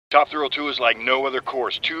Top Thrill 2 is like no other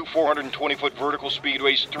course. 2 420-foot vertical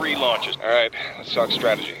speedways, 3 launches. All right, let's talk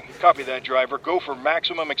strategy. Copy that, driver. Go for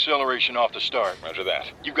maximum acceleration off the start. Roger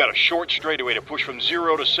that. You've got a short straightaway to push from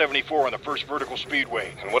 0 to 74 on the first vertical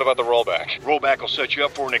speedway. And what about the rollback? Rollback will set you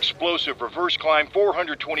up for an explosive reverse climb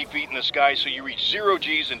 420 feet in the sky so you reach 0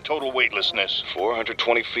 G's in total weightlessness.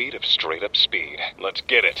 420 feet of straight-up speed. Let's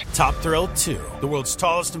get it. Top Thrill 2, the world's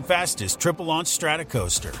tallest and fastest triple-launch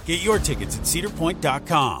stratocoaster. Get your tickets at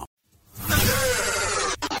cedarpoint.com.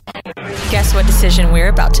 Guess what decision we're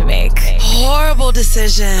about to make? Horrible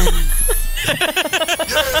decision.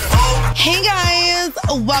 Hey guys,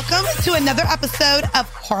 welcome to another episode of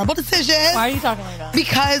Horrible Decision. Why are you talking like that?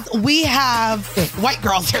 Because we have white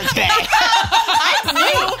girls here today. I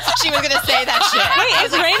knew she was going to say that shit. Wait,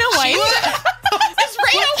 is Raina white? Is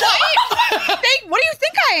Raina white? What do you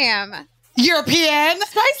think I am? European.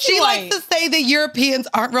 Spicy she white. likes to say that Europeans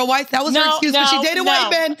aren't real white. That was her excuse when she dated white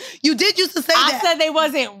men. You did used to say I that. said they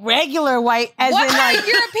wasn't regular white, as What in kind like of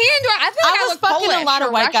European do I feel like I was look fucking Polish a lot of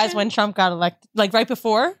or white guys Russian. when Trump got elected, like right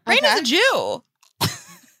before. Raina's a Jew.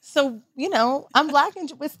 So you know, I'm black and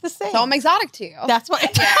it's the same. So I'm exotic to you. That's why.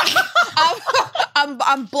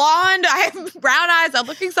 I'm blonde. I have brown eyes. I'm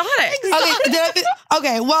looking exotic.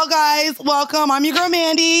 Okay, well, guys, welcome. I'm your girl,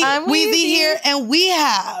 Mandy. I'm Weezy Weezy. here, and we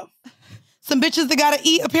have some bitches that gotta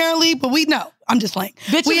eat, apparently, but we know. I'm just playing.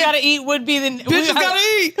 Bitches gotta eat would be the Bitches gotta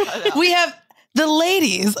eat. We have the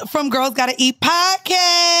ladies from Girls Gotta Eat podcast.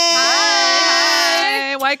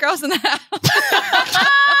 Hi. White girls in the house.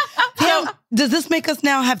 Damn, does this make us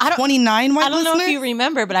now have 29 white I don't know listeners? if you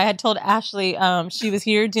remember, but I had told Ashley she was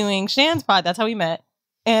here doing Shan's pod. That's how we met.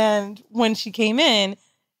 And when she came in,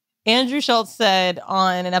 Andrew Schultz said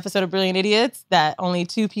on an episode of Brilliant Idiots that only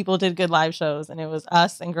 2 people did good live shows, and it was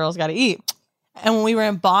us and Girls Gotta Eat. And when we were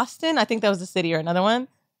in Boston, I think that was the city or another one,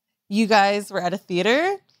 you guys were at a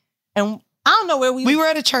theater, and I don't know where we were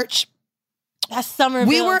at a church. That's Somerville.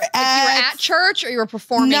 We were You were at church or you were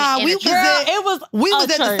performing Nah, in we a was church? at- It was We was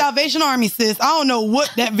a at the church. Salvation Army, sis. I don't know what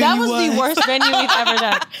that venue That was the worst venue we've ever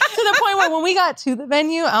done. To the point where when we got to the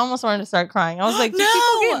venue, I almost wanted to start crying. I was like, do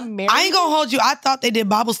people get married? I ain't gonna hold you. I thought they did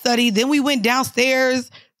Bible study. Then we went downstairs.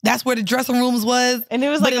 That's where the dressing rooms was. And it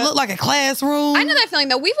was but like it looked like a classroom. I know that feeling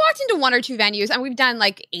though. We've walked into 1 or 2 venues and we've done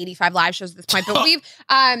like 85 live shows at this point, but we've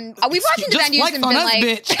walked into Just venues flex and on been us, like,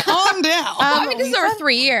 bitch. Calm down. I mean, this is over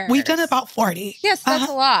 3 years. We've done about 40. Yes, that's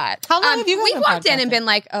a lot. How long have you guys We've been walked in podcasting? and been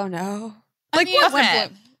like, oh no. Like mean, what's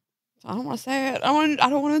when? I don't want to say it. I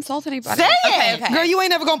don't want to insult anybody. Say okay, it. okay. Girl, you ain't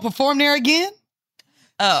never gonna perform there again?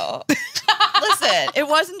 Oh. Listen, it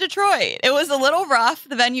wasn't Detroit. It was a little rough.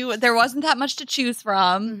 The venue, there wasn't that much to choose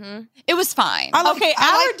from. Mhm. It was fine. Our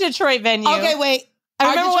Detroit venue. Okay, wait. I Our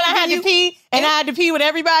remember when I Detroit had to venue- pee, and I had to pee with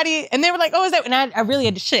everybody, and they were like, "Oh, is that?" And I really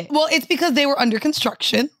had to shit. Well, it's because they were under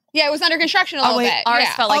construction. Yeah, it was under construction a little wait. bit. Ours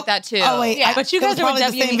yeah. felt like that too. Oh, wait. Yeah. But you It was guys were at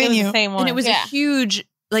probably the WME, same it was venue. the same one. And it was Yeah. a huge,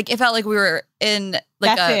 like, it felt like we were in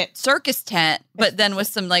like That's a it. circus tent, but then with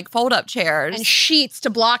some like fold up chairs. And sheets to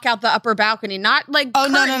block out the upper balcony, not like Oh,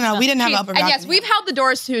 no. curtains. We didn't have Sheets. upper And yes, balcony. we've held the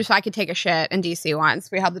doors too, so I could take a shit in DC once.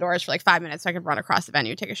 We held the doors for like 5 minutes so I could run across the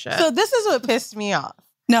venue, take a shit. So this is what pissed me off.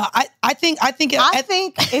 No, I think I think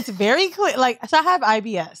it's very clear. Like, so I have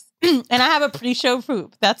IBS, and I have a pre-show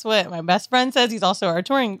poop. That's what my best friend says. He's also our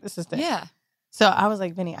touring assistant. yeah. So I was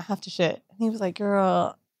like, Vinny, I have to shit. And he was like,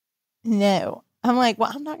 girl, no. I'm like, well,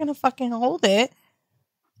 I'm not going to fucking hold it.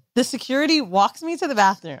 The security walks me to the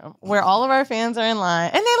bathroom where all of our fans are in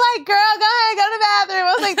line. And they're like, girl, go ahead, go to the bathroom.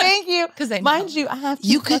 I was like, thank you. Because they Mind you, I have to.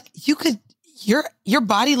 you could your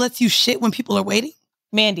body lets you shit when people are waiting.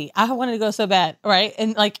 Mandy, I wanted to go so bad, right?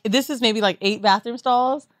 And like, this is maybe like 8 bathroom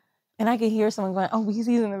stalls. And I could hear someone going, oh, Weezy's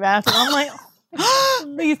in the bathroom. I'm like, oh,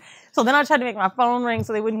 please. So then I tried to make my phone ring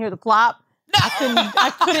so they wouldn't hear the plop. I couldn't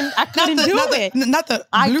do it.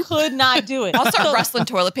 I could not do it. I'll start rustling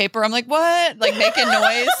toilet paper. I'm like, what? Like making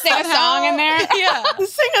noise. Sing a song in there. Yeah.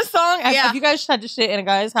 Sing a song. Yeah. Have you guys tried to shit in a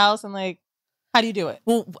guy's house? And like, how do you do it?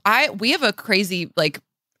 Well, we have a crazy like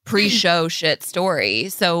pre-show shit story.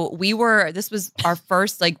 So this was our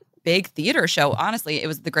first like big theater show. Honestly, it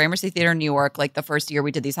was the Gramercy Theater in New York, like the first year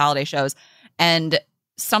we did these holiday shows. And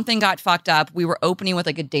something got fucked up. We were opening with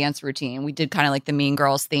like a dance routine. We did kind of like the Mean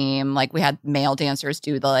Girls theme. Like we had male dancers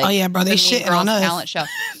do the like, Oh yeah, bro, they the shitting Mean on Girls us. talent show.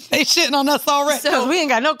 They shitting on us already. Because we ain't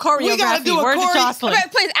got no choreography. We gotta do a Word to choreo- Jocelyn.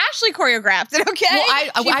 Please, Ashley choreographed it, okay? Well,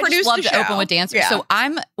 I She just produced love the to show. open with dancers. Yeah. So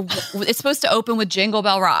it's supposed to open with Jingle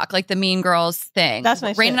Bell Rock, like the Mean Girls thing. That's my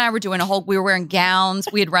Rain shit. and I were doing we were wearing gowns.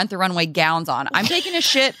 We had Rent the Runway gowns on. I'm taking a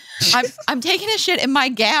shit. I'm taking a shit in my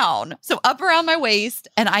gown. So up around my waist.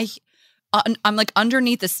 And I'm like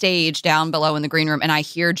underneath the stage down below in the green room, and I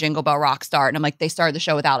hear Jingle Bell Rock start, and I'm like, they started the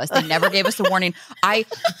show without us. They never gave us a warning. I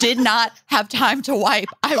did not have time to wipe.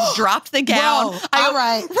 I dropped the gown. Bro, all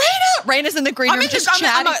right. Raina's in the green room just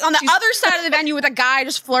chatting. on the other side of the venue with a guy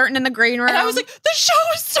just flirting in the green room. And I was like, the show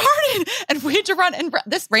is starting. And we had to run. And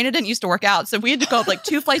Raina didn't used to work out. So we had to go up like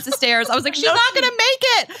 2 flights of stairs. I was like, she's not going to make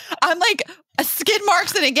it. I'm like, skid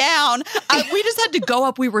marks in a gown. We just had to go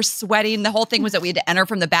up. We were sweating. The whole thing was that we had to enter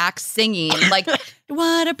from the back singing, like,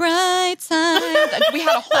 what a bright side. We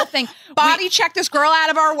had a whole thing. Body check this girl out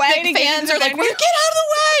of our way. The fans are like, get out of the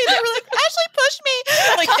way. They were like, Ashley, push me.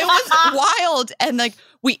 Like, it was wild. And like,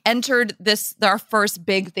 we entered our first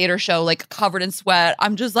big theater show, like covered in sweat.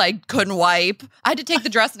 I'm just like, couldn't wipe. I had to take the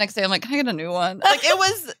dress the next day. I'm like, can I get a new one? Like, it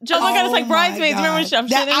was just. Oh my God, it's like Bridesmaids. Remember when I'm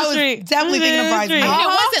sitting in the street? Definitely thinking of Bridesmaids. I mean,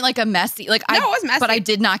 it wasn't like a messy, like, No, it was messy. but I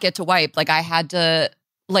did not get to wipe. Like, I had to,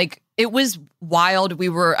 like, it was wild. We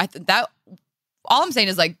were, all I'm saying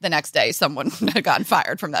is, like, the next day, someone had gotten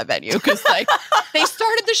fired from that venue because, like, they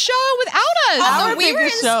started the show without us. Also, we were in They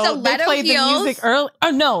stiletto played the heels. music early. Oh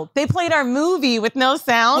no, they played our movie with no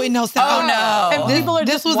sound. Wait, no sound. Oh, no. And people are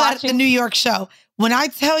This just was watching. at the New York show. When I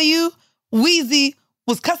tell you, Wheezy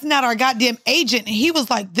was cussing out our goddamn agent, and he was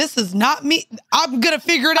like, "This is not me. I'm gonna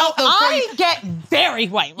figure it out." Though, for you." I get very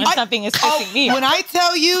white when something is pissing me off. When I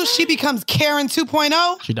tell you, she becomes Karen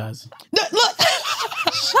 2.0. She does. Look,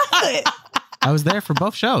 shut it. I was there for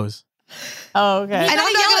both shows. Oh, okay. And I'm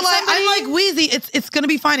not yell gonna at lie, somebody? I'm like, Wheezy, it's gonna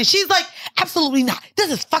be fine. And she's like, absolutely not.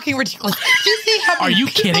 This is fucking ridiculous. Do you see how many Are you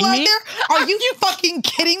people kidding out me? there? Are you fucking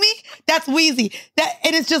kidding me? That's Wheezy.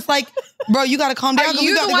 And it's just like, bro, you gotta calm down. Are 'cause we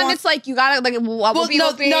you gotta the go one on. that's like, you gotta, like, what will be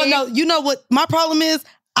No. You know what my problem is?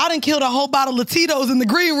 I done killed a whole bottle of Tito's in the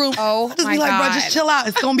green room. Oh, I just my be like, bro, God. just chill out.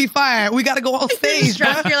 It's gonna be fine. We gotta go on stage, bro.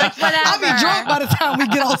 You're like, whatever. I'll be drunk by the time we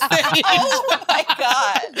get on stage. Oh my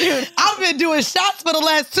God. Dude, I've been doing shots for the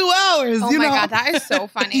last 2 hours. Oh you my know? God, that is so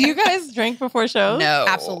funny. Do you guys drink before shows? No.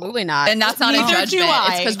 Absolutely not. And that's not a Neither do judgment. I.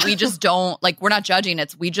 It's because we just don't, like, we're not judging.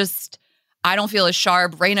 I don't feel as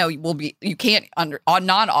sharp. Raina will be, you can't,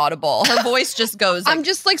 non-audible. Her voice just goes like, I'm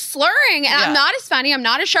just like slurring, and Yeah. I'm not as funny. I'm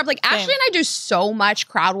not as sharp. Like Ashley and I do so much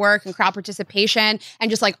crowd work and crowd participation and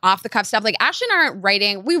just like off the cuff stuff. Like Ashley and I aren't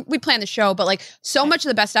writing. We plan the show, but like so much of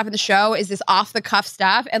the best stuff in the show is this off the cuff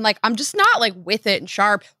stuff. And like I'm just not like with it and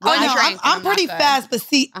sharp. Oh, One no, drink, I'm pretty not good. fast, but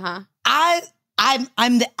see, Uh-huh.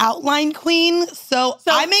 I'm the outline queen, so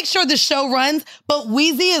I make sure the show runs. But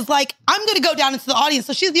Wheezy is like, I'm gonna go down into the audience,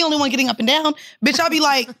 so she's the only one getting up and down. Bitch, I'll be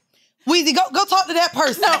like, Wheezy, go talk to that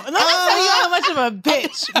person. No, let me tell you how much of a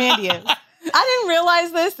bitch Mandy is. I didn't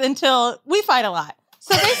realize this until we fight a lot.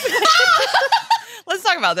 So basically, let's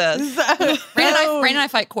talk about this. Raina and I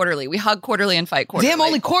fight quarterly. We hug quarterly and fight quarterly. Damn,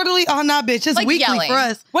 only quarterly? Oh, nah, bitch. It's Like weekly yelling. for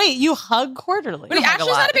us. wait, you hug quarterly? We don't hug a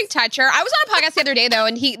Ashley's lot. not a big toucher. I was on a podcast the other day though,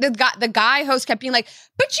 and the guy host kept being like,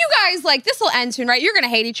 "But you guys, like, this will end soon, right? You're gonna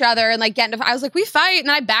hate each other and like get into." I was like, "We fight," and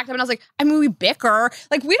then I backed up and I was like, "I mean, we bicker.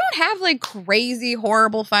 Like, we don't have like crazy,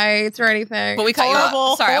 horrible fights or anything." But we cut you Horrible.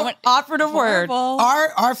 off. Sorry, I went operative word.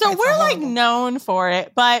 Our So fights we're are like horrible. known for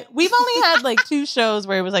it, but we've only had like 2 shows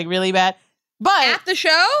where it was like really bad. But At the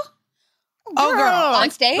show? Oh, girl. On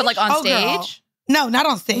stage? But like on Oh, girl. stage. No, not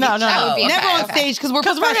on stage. No. That would be Never okay, on okay. stage because we're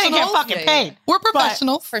because we're gonna professionals. get fucking paid. We're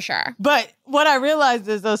professionals. For sure. But what I realized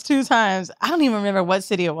is those 2 times, I don't even remember what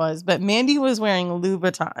city it was, but Mandy was wearing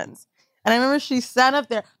Louboutins. And I remember she sat up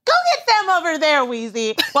there, go get them over there,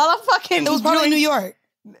 Wheezy, while I'm fucking It was probably doing- New York.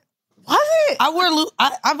 Was it?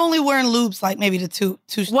 I've only worn loops like maybe the two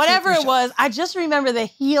Whatever 2-3 it shows. was, I just remember the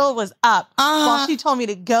heel was up while she told me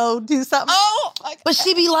to go do something. Oh, But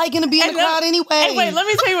she be liking to be in the And then- crowd anyway. And wait, let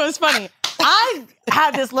me tell you what was funny. I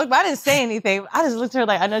had this look, but I didn't say anything. I just looked at her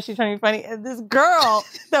like, I know she's trying to be funny. And this girl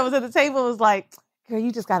that was at the table was like, girl,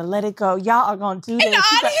 you just got to let it go. Y'all are going to do this.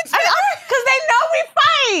 Because they know we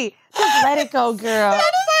fight. Just let it go, girl. That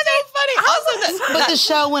is so funny. Also, But the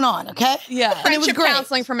show went on, okay? yeah. And it was Friendship great.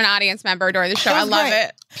 counseling from an audience member during the show. It I was love great.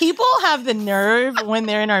 it. People have the nerve when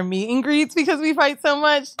they're in our meet and greets because we fight so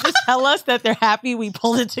much to tell us that they're happy we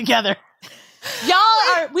pulled it together.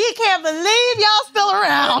 We can't believe y'all still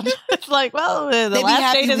around. It's like, well, the They be last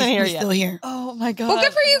happy date isn't we here still yet. here. Oh my God. Well,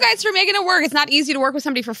 good for you guys for making it work. It's not easy to work with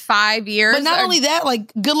somebody for 5 years. But not Or- only that,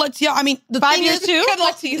 like, good luck to y'all. I mean, the 5 thing years is, too? Good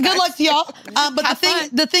luck to you Good guys. luck to y'all. But Have fun.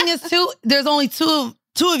 the thing is too, there's only two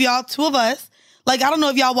of y'all, 2 of us. Like, I don't know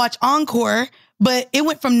if y'all watch Encore, but it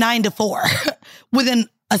went from 9 to 4 within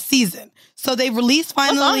a season. So they released What's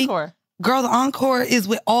finally. Encore? Girl, the Encore is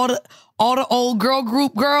with all all the old girl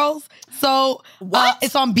group girls. So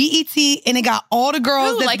it's on BET, and it got all the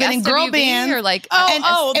girls that's like been in girl SWV bands. or like and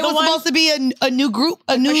it was supposed to be a new group,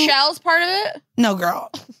 a new. Michelle's part of it? No,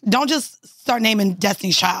 girl. Don't just start naming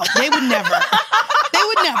Destiny's Child. They would never. They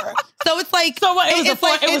would never. So it's like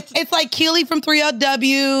it's like Keely from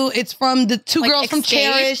 3LW. It's from the two girls from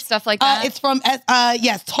Escape, Cherish, stuff like that. It's from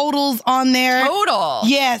Total's on there. Total.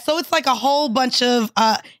 Yeah, so it's like a whole bunch of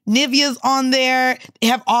Nivea's on there. They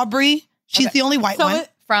have Aubrey. She's the only white one.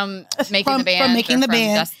 From making the band. From making the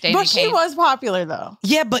band. But she was popular though.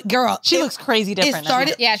 Yeah, but girl, she looks crazy different. It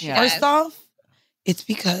started. Yeah, she First does. off, it's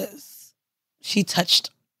because she touched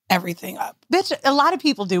everything up. Bitch, a lot of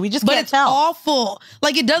people do. We just can't tell. Awful.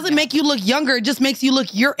 Like, it doesn't make you look younger. It just makes you look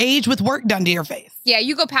your age with work done to your face. Yeah,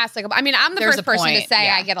 you go past I'm the There's first a person to point, say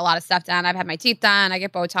yeah. I get a lot of stuff done. I've had my teeth done. I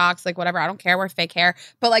get Botox, like whatever. I don't care. Wear fake hair.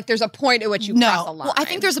 But like, there's a point at which you cross a line. Well, I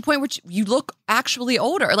think there's a point which you look actually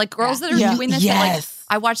older. Like girls that are doing this. Yes.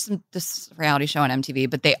 I watched this reality show on MTV,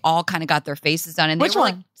 but they all kind of got their faces done. And Which they were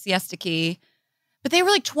one? like Siesta Key. But they were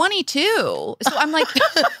like 22. So I'm like,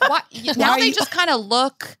 what? Now they just kind of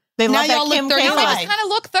look. They Now love that y'all look Kim 35. They K. just kind of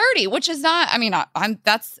look 30, which is not. I mean,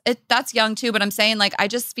 that's young too. But I'm saying like, I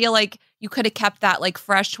just feel like you could have kept that like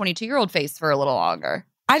fresh 22-year-old face for a little longer.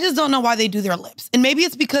 I just don't know why they do their lips. And maybe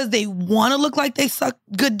it's because they want to look like they suck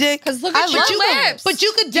good dick. Because look at your lips. But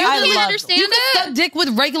you could You definitely can't understand you could it? suck dick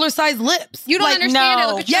with regular sized lips. You don't Like, understand it. no.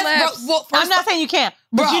 Look at your Yes, lips. bro. Well, I'm first not saying you can't.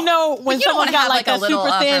 But Bro. you know when You don't someone want to got have like like a a little super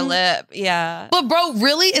upper thin lip. Yeah. But bro,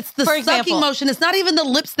 really, it's the For sucking example. motion. It's not even the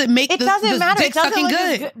lips that make It the doesn't matter. dick It doesn't sucking look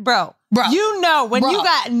as good. Bro. Bro. You know when Bro. you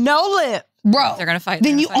got no lip. Bro, They're gonna fight.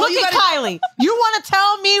 Then They're you gonna all Look you at gotta Kylie. You want to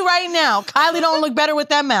tell me right now Kylie don't look better with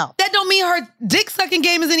that mouth? that don't mean her dick sucking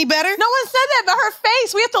game is any better. No one said that, but her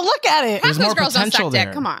face. We have to look at it. Half There's those more girls don't potential suck dick.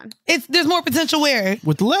 there. Come on. There's more potential where.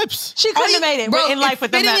 With lips. She couldn't have made it in life with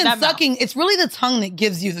spitting that and mouth. sucking. It's really the tongue that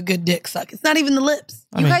gives you the good dick suck. It's not even the lips.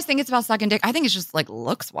 You guys think it's about sucking dick? I think it's just like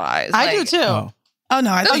looks wise. I do too. Oh no,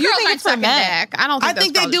 I Those think, you girls think aren't it's for sucking men? dick. I don't think I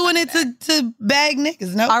think they're those girls doing are it sucking to bag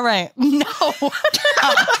niggas. No, All right. No.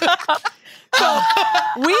 So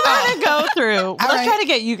we want to go through. Let's right. try to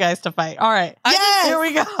get you guys to fight. All right. Yes. Here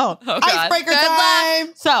we go. Oh, God. icebreaker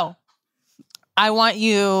time. So I want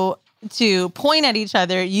you to point at each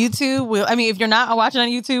other. You two will, if you're not watching on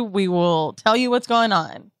YouTube, we will tell you what's going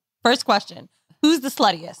on. First question. Who's the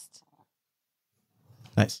sluttiest?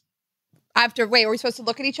 Nice. Wait, are we supposed to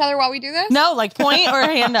look at each other while we do this? No, like point or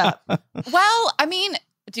hand up. Well, I mean,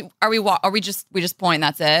 are we just point?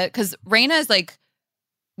 That's it. Because Raina is like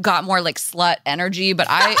got more like slut energy, but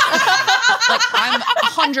I'm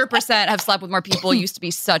 100% have slept with more people. Used to be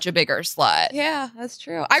such a bigger slut. Yeah, that's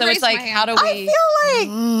true. So it's like, how do we? I feel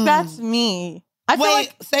like that's me. I feel Wait,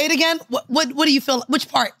 like, say it again. What do you feel? Which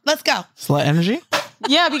part? Let's go. Slut energy?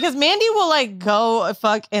 yeah, because Mandy will like go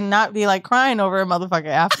fuck and not be like crying over a motherfucker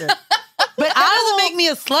after. But That doesn't make me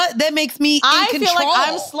a slut. That makes me in I control. feel like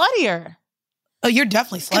I'm sluttier. Oh, you're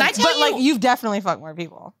definitely slutty. Can I tell But you? like you've definitely fucked more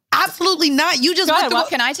people. Absolutely not. You just Go went ahead, through. what-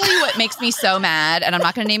 Can I tell you what makes me so mad? And I'm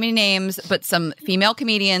not going to name any names, but some female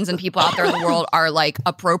comedians and people out there in the world are like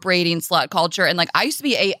appropriating slut culture. And like, I used to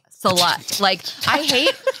be a slut. Like, I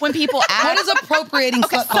hate when people act. What is appropriating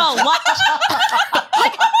slut culture?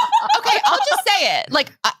 Okay, I'll just say it.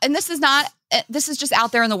 Like, and this is just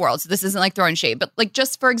out there in the world. So this isn't like throwing shade, but like,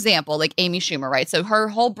 just for example, like Amy Schumer, right? So her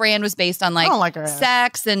whole brand was based on I don't like her.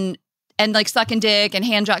 sex and like sucking dick and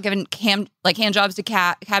hand jobs to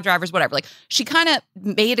cab drivers, whatever. Like, she kind of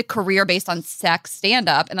made a career based on sex stand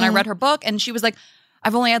up. And then I read her book and she was like,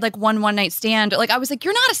 I've only had like one night stand. Like, I was like,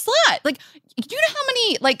 you're not a slut. Like, you know how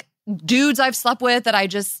many like dudes I've slept with that I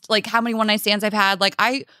just like how many one night stands I've had. Like,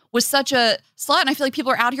 I was such a slut, and I feel like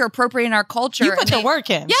people are out here appropriating our culture. You put the work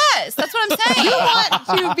in. Yes, that's what I'm saying. You want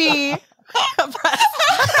to be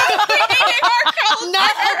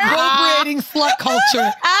Not appropriating slut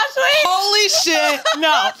culture. Ashley? Holy shit.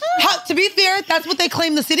 No. To be fair, that's what they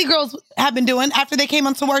claim the City Girls have been doing after they came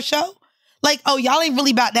onto our show. Like, oh, y'all ain't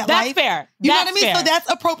really about that That's life. fair. You know That's what I mean? fair. So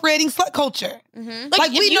that's appropriating slut culture.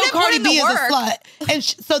 Like if we you know didn't put Cardi in the B is a work- slut. And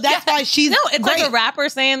so that's why she's No, it's great. like a rapper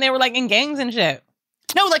saying they were like in gangs and shit.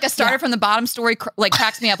 No, like a starter from the bottom story, like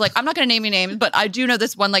cracks me up. Like, I'm not going to name any names, but I do know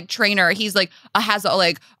this one like trainer. He's like,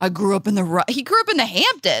 I grew up in he grew up in the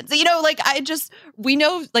Hamptons. You know, like we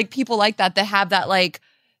know like people like that have that like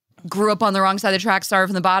grew up on the wrong side of the track, started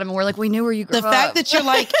from the bottom, and we're like, we knew where you grew The up. fact that you're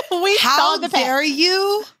like, We how saw the path. dare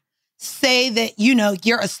you say that, you know,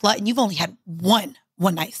 you're a slut and you've only had one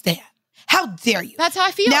night stand. How dare you? That's how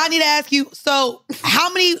I feel. Now I need to ask you, so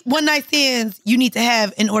how many one night stands you need to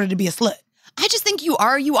have in order to be a slut? I just think you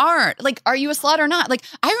are, you aren't. Like, are you a slut or not? Like,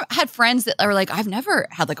 I had friends that are like, I've never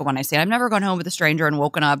had like a one night stand. I've never gone home with a stranger and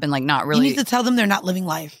woken up and like not really. You need to tell them they're not living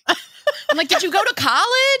life. I'm like, did you go to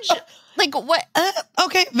college? Like, what?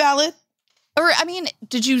 Okay, valid. Or, I mean,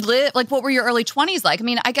 did you live, like, what were your early 20s like? I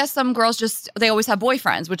mean, I guess some girls just, they always have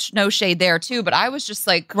boyfriends, which no shade there too, but I was just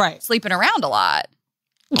like sleeping around a lot.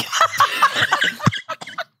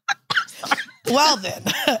 Well, then.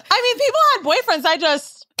 I mean, people had boyfriends.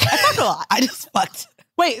 I fucked a lot. I just fucked.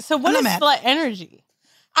 Wait, so what is mad. slut energy?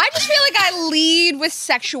 I just feel like I lead with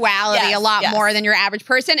sexuality a lot more than your average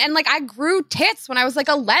person. And like I grew tits when I was like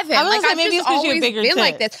 11. I was like gonna say, I've maybe just it's 'cause you have always bigger been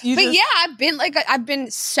like tits. this. But yeah, I've been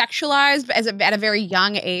sexualized at a very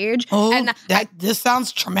young age. Oh, and this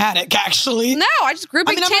sounds traumatic, actually. No, I just grew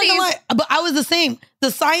big I'm not titties. gonna lie, but I was the same. The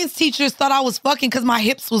science teachers thought I was fucking because my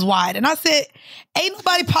hips was wide. And I said, ain't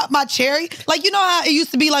nobody pop my cherry. Like, you know how it used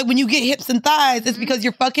to be like when you get hips and thighs, it's because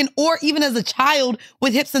you're fucking, or even as a child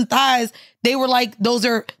with hips and thighs, they were like, those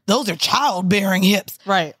are childbearing hips.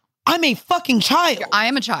 Right. I'm a fucking child. I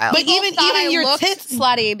am a child. But People thought I even your looked tits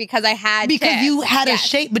slutty because I had tits. you had a Yes.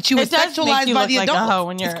 shape, but you were It does make sexualized you by look the like a adults. hoe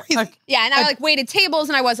when you're It's crazy. Yeah, and I like waited tables,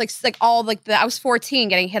 and I was like all like I was 14,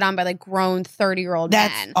 getting hit on by like grown 30-year-old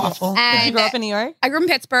That's men. awful. And Did you grow up in New York? I grew up in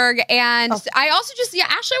Pittsburgh, and I also just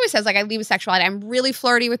Ashley always says like I lead with sexuality. I'm really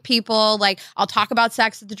flirty with people. Like I'll talk about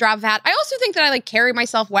sex at the drop of a hat. I also think that I like carry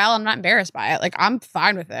myself well. I'm not embarrassed by it. Like I'm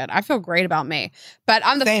fine with it. I feel great about me. But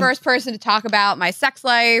I'm the first person to talk about my sex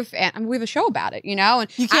life, and I mean, we have a show about it, you know. And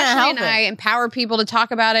You can't Ashley help and I empower people to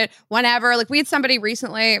talk about it whenever. Like we had somebody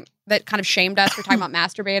recently that kind of shamed us for talking about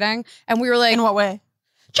masturbating, and we were like, In what way?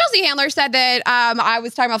 Chelsea Handler said that I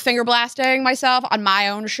was talking about finger blasting myself on my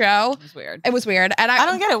own show. It was weird. It was weird. And I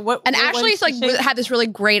don't get it. and what Ashley's is like the shade? had this really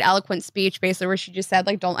great eloquent speech basically where she just said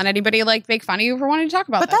like, don't let anybody like make fun of you for wanting to talk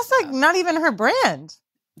about But that that's like not even her brand.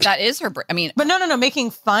 That is her. I mean, But no,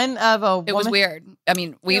 making fun of a woman. it was weird. I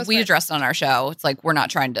mean, we addressed it on our show. It's like we're not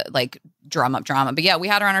trying to like drum up drama, but yeah, we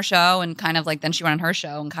had her on our show, and kind of like then she went on her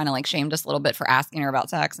show and kind of like shamed us a little bit for asking her about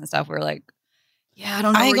sex and stuff. We were like, yeah, I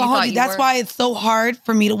don't know. I ain't where gonna hold thought you. That's were. why it's so hard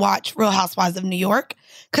for me to watch Real Housewives of New York,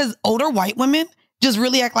 because older white women just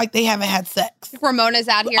really act like they haven't had sex. Ramona's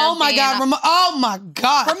out here. Oh my God, oh my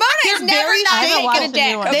God. Ramona They're has never very not shameful. taken a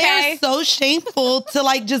dick. Okay. They are so shameful to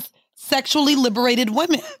like just sexually liberated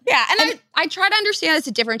women. Yeah, and I try to understand it's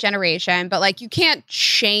a different generation, but like you can't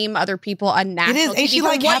shame other people on national It is. Ain't TV she for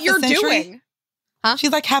like what half a you're century? doing. Huh?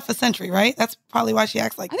 She's like half a century, right? That's probably why she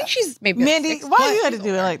acts like I think that. she's maybe Mandy, like why you had to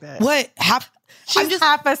do it like that? What? Half? She's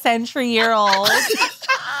half a century-year-old.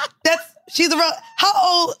 She's around. How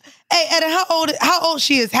old? Hey, Eden, how old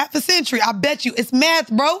she is? Half a century. I bet you. It's math,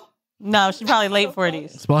 bro. No, she's probably late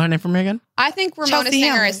 40s. Spell her name for me again. I think Ramona Chelsea Singer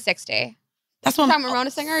Handler. is 60. That's what You're I'm talking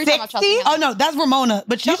Ramona Singer or you're talking about 60? Chelsea Handler? Oh no, that's Ramona.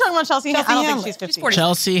 But You're talking about Chelsea Handler? I don't think Handler. she's 50. She's 40.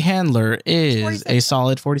 Chelsea Handler is 46. a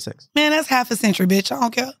solid 46. Man, that's half a century, bitch. I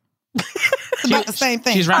don't care. It's about the same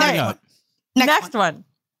thing. She's rounding Next up. one.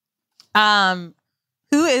 Next one.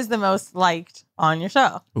 Who is the most liked on your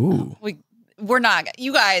show? Ooh. We're not.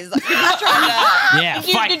 You guys. You're not trying to. Yeah,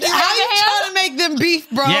 You- fight. did you How raise you your hand? trying to make them beef,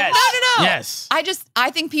 bro? Yes. No. Yes.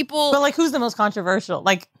 I think people. But like, who's the most controversial?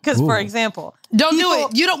 Like, because for Ooh. example, Don't people- do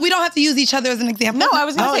it. You don't. We don't have to use each other as an example. No, I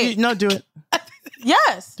was gonna No, say no, do it.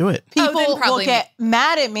 yes. Do it. then People will probably get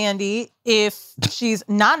mad at Mandy if she's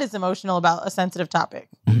not as emotional about a sensitive topic,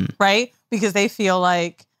 Mhm. right? Because they feel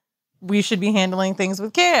like we should be handling things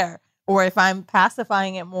with care. Or if I'm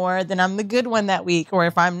pacifying it more, then I'm the good one that week. Or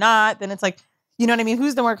if I'm not, then it's like, you know what I mean?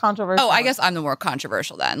 Who's the more controversial? Oh, I guess I'm the more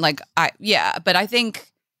controversial then. Like, but I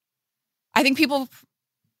think people,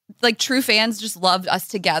 like true fans, just loved us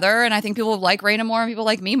together, and I think people like Raina more and people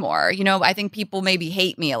like me more. You know, I think people maybe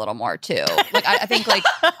hate me a little more too. Like, I think like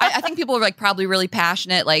I think people are like probably really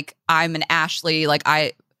passionate. Like, I'm an Ashley. Like,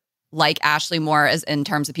 I like Ashley more as in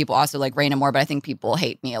terms of people also like Raina more, but I think people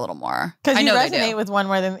hate me a little more. Because I you know they resonate do. with one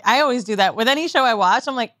more than I always do that. With any show I watch,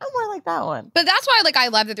 I'm like, I'm more like that one. But that's why, like, I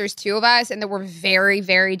love that there's two of us and that we're very,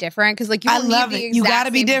 very different. Because, like, you I don't love need the it. You exact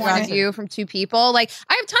gotta be same point different. of view from two people. Like,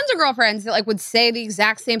 I have tons of girlfriends that like would say the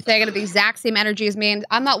exact same thing and have the exact same energy as me, and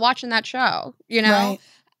I'm not watching that show. You know, Right.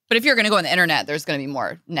 But if you're going to go on the internet, there's going to be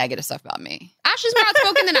more negative stuff about me. Ashley's more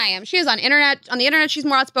outspoken than I am. She is on the internet. She's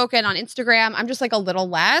more outspoken. On Instagram, I'm just like a little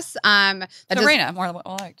less. That So does- Raina, more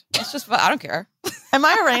well liked. It's just I don't care. Am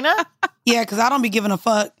I Raina? Yeah, because I don't be giving a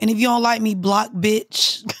fuck. And if you don't like me, block,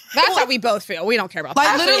 bitch. That's how we both feel. We don't care about Like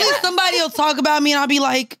that. literally, somebody will talk about me, and I'll be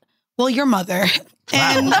like, "Well, your mother."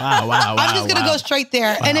 And Wow. I'm just gonna go straight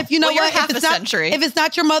there. And if you know Well, you're what, half if it's a not, century. if it's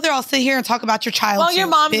not your mother, I'll sit here and talk about your child. Well, too, your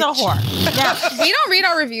mom's bitch. a whore. Yeah. We don't read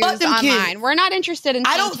our reviews Fuck them online. kids. We're not interested in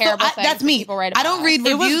seeing terrible things that's me. people write I about don't us. read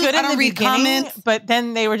It was reviews. good I in don't the read beginning, comments. but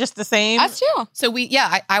then they were just the same. Us too. So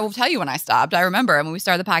I will tell you when I stopped. I remember when we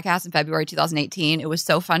started the podcast in February 2018, it was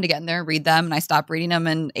so fun to get in there and read them. And I stopped reading them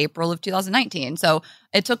in April of 2019. So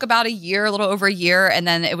it took about a year, a little over a year. And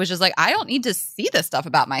then it was just like, I don't need to see this stuff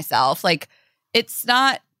about myself. Like, it's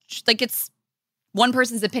not like it's one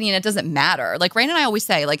person's opinion. It doesn't matter. Like Rain and I always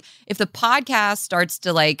say, like, if the podcast starts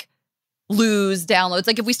to like lose downloads,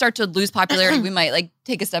 like if we start to lose popularity, we might like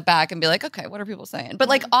take a step back and be like, okay, what are people saying? But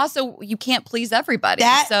like also you can't please everybody.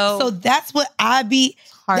 So that's what I be.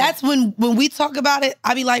 hard. That's when we talk about it,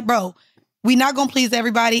 I be like, bro, we not gonna please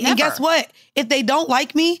everybody. And Never. guess what? If they don't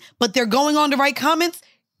like me, but they're going on to write comments,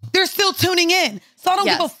 they're still tuning in. So I don't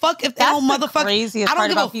give a fuck if they That's don't the motherfucker. craziest I don't part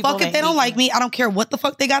give about a people fuck if that they don't hate like me. me. I don't care what the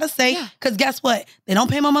fuck they gotta say. Because guess what? They don't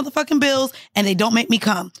pay my motherfucking bills and they don't make me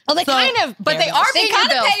come. Well, they So- kind of, but they are they paying kind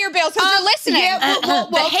your of bills. pay your bills because they're listening. Yeah, well,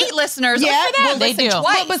 the hate listeners, Yeah, look for them. well, they Listen do.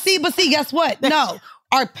 twice. But see, guess what? No.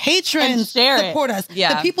 Our patrons And share it. support us.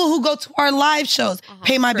 Yeah. The people who go to our live shows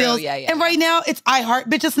pay my True. bills. Yeah, yeah, and right now it's iHeart,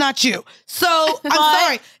 bitch, it's not you. So I'm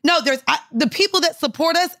sorry. No, the people that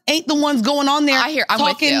support us ain't the ones going on there I'm with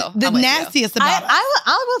talking you. the I'm with you. nastiest about us.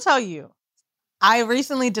 I will tell you, I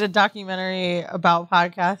recently did a documentary about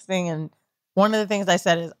podcasting, and one of the things I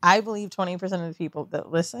said is I believe 20% of the people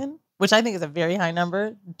that listen, which I think is a very high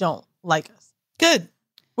number, don't like us. Good.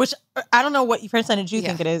 Which I don't know what percentage you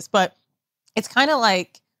think it is, but it's kind of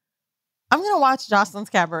like, I'm going to watch Jocelyn's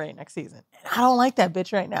Cabaret next season. And I don't like that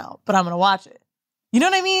bitch right now, but I'm going to watch it. You know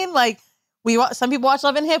what I mean? Like, some people watch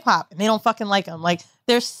Love and Hip Hop and they don't fucking like them. Like,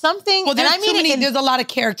 there's something. Well, there's and I mean too many. it in, There's a lot of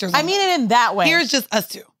characters. I mean it in that way. Here's just us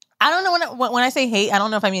two. I don't know when I say hate, I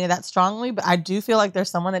don't know if I mean it that strongly, but I do feel like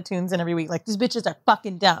there's someone that tunes in every week. Like, these bitches are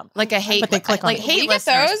fucking dumb. Like a hate, but they click like on it. hate We get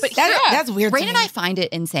listeners. those. But That's weird. Rain to and me. I find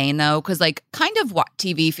it insane though, because like kind of what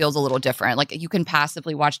TV feels a little different. Like you can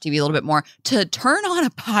passively watch TV a little bit more. To turn on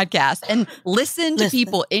a podcast and listen to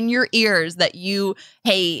people in your ears that you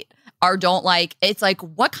hate or don't like, it's like,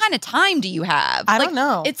 what kind of time do you have? I Like, don't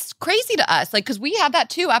know. It's crazy to us. Like, because we have that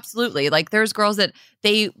too, absolutely. Like there's girls that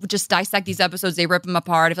they just dissect these episodes, they rip them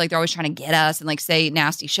apart. I feel like they're always trying to get us and like say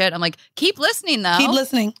nasty shit. I'm like, keep listening though. Keep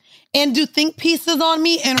listening and do think pieces on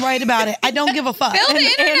me and write about it. I don't give a fuck. Build the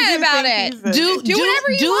internet do about think it. pieces. Do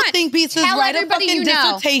whatever you want. Think pieces. Tell Write a everybody fucking you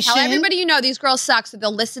know. dissertation. Tell everybody you know these girls suck, so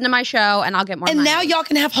they'll listen to my show and I'll get more And money. now y'all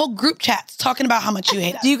can have whole group chats talking about how much you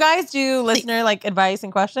hate us. Do you guys do listener like advice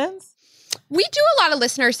and questions? We do a lot of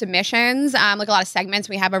listener submissions, like a lot of segments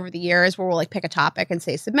we have over the years where we'll like pick a topic and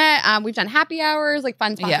say submit. We've done happy hours, like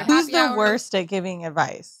fun sponsored Who's happy the hours. worst at giving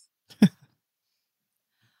advice?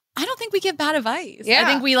 I don't think we give bad advice. Yeah. I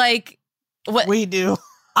think we like what We do.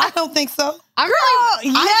 I don't think so. I'm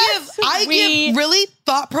really Yes, I give really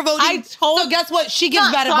thought provoking. I told- So guess what? She gives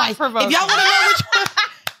Not bad advice. If thought-provoking. y'all want to know which one,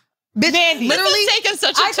 bitch, Mandy. literally. This is taking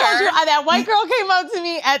such a I told turn. you that white girl came up to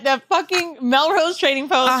me at the fucking Melrose Trading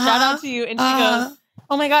Post. Shout out to you. And she goes,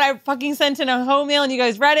 oh my God, I fucking sent in a home mail and you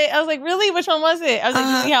guys read it. I was like, really? Which one was it? I was like,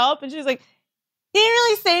 you need help? And she was like, you didn't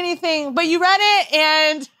really say anything, but you read it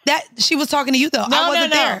and That she was talking to you though. I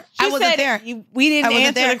wasn't there. She I wasn't said there. we didn't I wasn't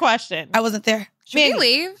answer there. the question. I wasn't there. should we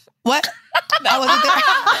leave? What? I wasn't there.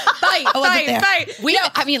 fight, I wasn't there. We,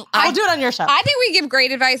 I mean, I'll do it on your show. I think we give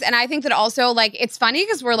great advice, and I think that also like it's funny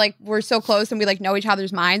because we're so close and we like know each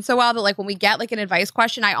other's minds so well that like when we get like an advice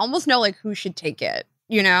question, I almost know like who should take it.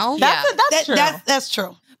 You know? That's true. That's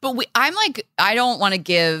true. but I'm like, I don't want to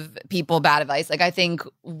give people bad advice. Like, I think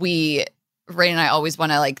Rain and I always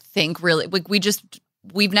want to like think really, like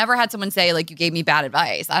we've never had someone say like, you gave me bad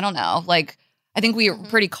advice. I don't know. Like, I think we're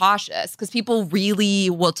pretty cautious because people really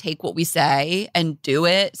will take what we say and do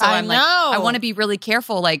it. So I'm like, I want to be really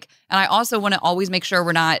careful. Like, and I also want to always make sure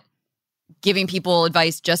we're not giving people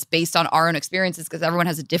advice just based on our own experiences because everyone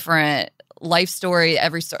has a different life story.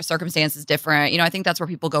 Every circumstance is different. You know, I think that's where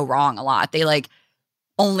people go wrong a lot. They like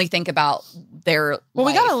only think about their Well,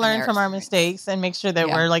 we life got to and learn their from our experience. mistakes and make sure that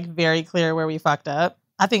Yeah. we're like very clear where we fucked up.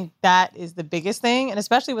 I think that is the biggest thing. And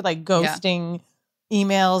especially with like ghosting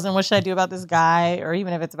emails and what should I do about this guy? Or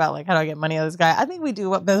even if it's about like, how do I get money out of this guy? I think we do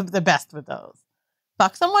the best with those.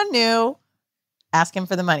 Fuck someone new, ask him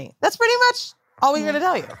for the money. That's pretty much all we're going to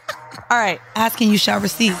tell you. All right. Asking you shall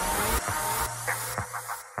receive.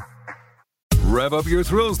 Rev up your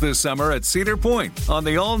thrills this summer at Cedar Point on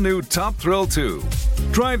the all-new Top Thrill 2.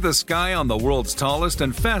 Drive the sky on the world's tallest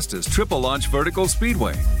and fastest triple-launch vertical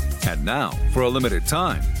speedway. And now, for a limited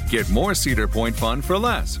time, get more Cedar Point fun for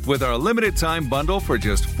less with our limited time bundle for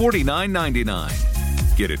just $49.99.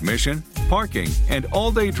 Get admission, parking, and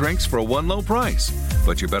all-day drinks for one low price.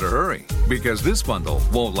 But you better hurry, because this bundle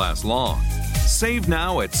won't last long. Save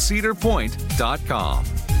now at cedarpoint.com.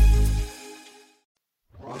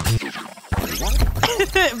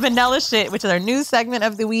 Vanilla Shit, which is our news segment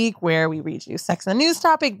of the week where we read you Sex and the News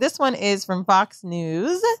topic. This one is from Fox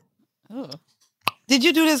News. Ooh. Did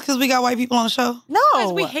you do this because we got white people on the show?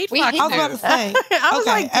 No. We hate Fox News. I was about to say. I was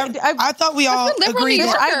like, I thought we all agreed.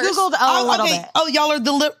 I Googled a little bit. Oh, y'all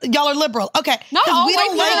are liberal. Okay. Not all we white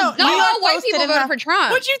don't people. like- Not all white people voted for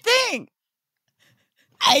Trump. What'd you think?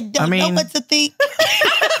 I don't know what to think.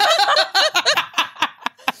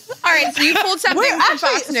 All right, so you pulled something from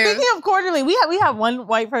Fox News. Speaking of quarterly, we have one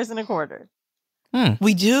white person a quarter.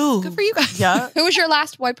 We do. Good for you guys. Yeah. Who was your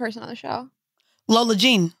last white person on the show? Lola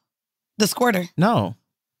Jean, the squirter. No.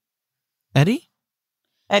 Eddie?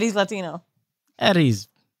 Eddie's Latino. Eddie's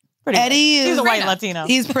pretty Eddie white. is He's a white Latino.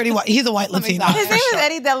 He's pretty white. He's a white Latino. His name is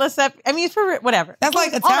Eddie De La Sep. I mean, he's for whatever. That's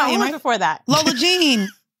like Who Italian, was right? before that? Lola Jean.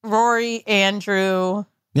 Rory, Andrew.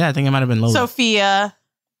 Yeah, I think it might have been Lola. Sophia.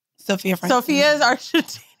 Sophia Frank. Sophia is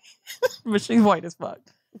Argentinian, but she's white as fuck.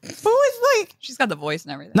 Who is like... She's got the voice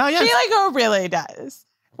and everything. No, yeah. She really does.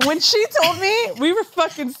 When she told me, we were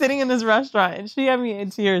fucking sitting in this restaurant and she had me in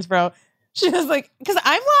tears, bro. She was like, because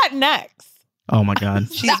I'm Latinx. Oh my God.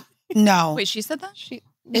 No. Wait, she said that? She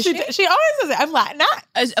always says it. I'm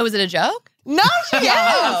Latinx. Was it a joke? No, she is.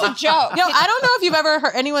 It's a joke. Yo, I don't know if you've ever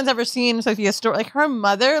heard, anyone's ever seen Sophia's story. Like her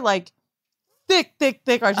mother, like thick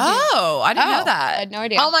Argentinian. Oh, I didn't know I that. had no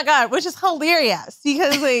idea. Oh my God, which is hilarious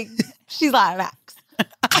because like she's Latinx.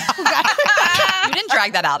 You didn't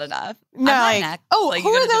drag that out enough. No, I'm like, Latinx. oh, Like, who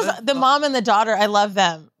you are gotta do those? it? The mom and the daughter. I love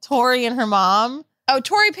them. Tori and her mom. Oh,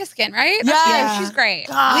 Tori Piskin, right? Yes. Yeah, she's great.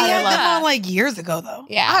 God, We had I love them her. on like years ago, though.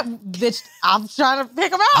 Yeah. Bitch, I'm trying to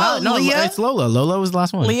pick them out. No, Leah? it's Lola. Lola was the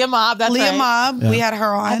last one. Leah Mob. That's Leah right. Mob. Yeah. We had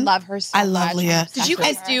her on. I love her so I love much. Leah. Did you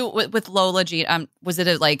guys do with Lola Jean? Was it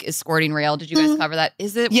a escorting rail? Did you guys cover that?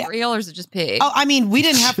 Is it Yeah. real or is it just pig? Oh, I mean, we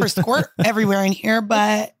didn't have her squirt everywhere in here,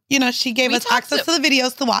 but she gave We us talked access to the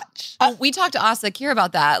videos to watch. We talked to Asa Kier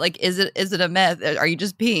about that. Like, is it a myth? Are you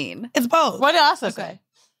just peeing? It's both. What did Asa say?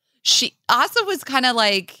 Asa was kind of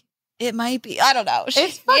like, it might be. I don't know.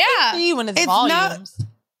 It's fucking Yeah. free when it's It's not- volumes.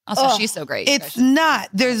 Also, she's so great. It's not.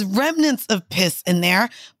 There's remnants of piss in there,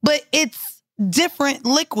 but it's different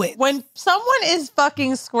liquid. When someone is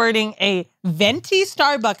fucking squirting a venti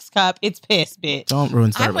Starbucks cup, it's piss, bitch. Don't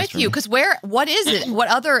ruin Starbucks. I'm with for you me. because what is it? What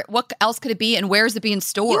else could it be? And where is it being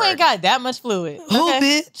stored? You ain't got that much fluid. Who,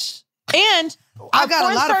 Okay? bitch? And I our got a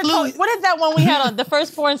porn lot of star fluid. what is that one we had on? The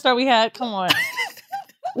first porn star we had? Come on.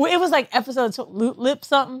 Well, it was like episode lip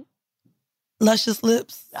something. Luscious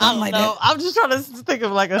lips. I Something don't like know. that. I'm just trying to think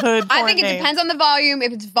of like a hood I porn think it name. depends on the volume.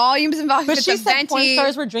 If it's volumes and volumes, But it's she a said porn venti.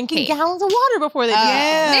 stars were drinking pee. gallons of water before they did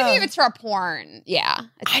Yeah. Maybe if it's for a porn, yeah,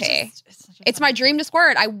 it's pee. It's my dream to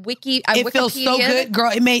squirt. It feels so good,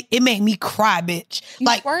 girl. It made me cry, bitch. You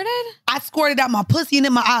like squirted? I squirted out my pussy and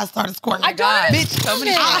then my eyes started squirting. I don't bitch. So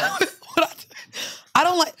many I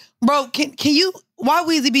don't like, bro. Can you? Why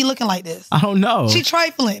Weezy be looking like this? I don't know. She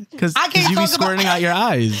trifling. Because I can't you be talk about- squirting out your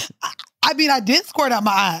eyes. I mean, I did squirt out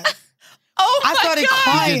my eyes. Oh, I started You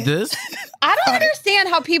crying. did this? I don't understand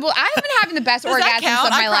how people. I've been having the best Does that orgasms count?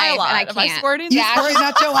 of my I cry life, a lot. and I Am I can't. squirting? You Yeah. squirting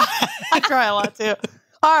out your eyes. I cry a lot too.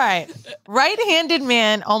 All right. Right-handed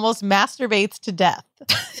man almost masturbates to death.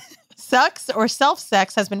 Sex or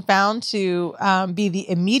self-sex has been found to be the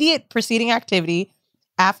immediate preceding activity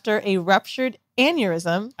after a ruptured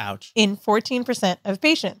aneurysm Ouch. in 14% of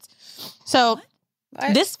patients. So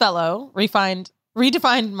this fellow redefined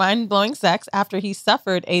mind-blowing sex after he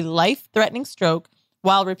suffered a life-threatening stroke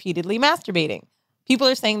while repeatedly masturbating. People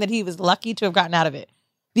are saying that he was lucky to have gotten out of it.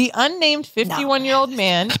 The unnamed 51-year-old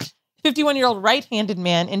right-handed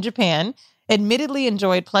man in Japan admittedly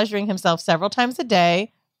enjoyed pleasuring himself several times a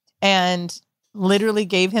day and literally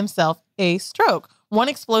gave himself a stroke. One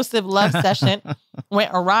explosive love session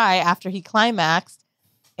went awry after he climaxed,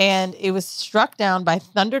 and it was struck down by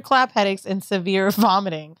thunderclap headaches and severe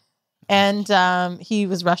vomiting. And he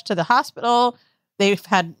was rushed to the hospital. They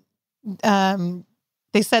said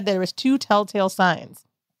there was 2 telltale signs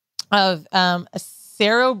of a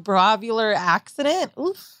cerebrovascular accident.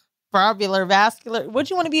 Oof. Valvular vascular. Would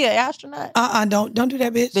you want to be an astronaut? Don't do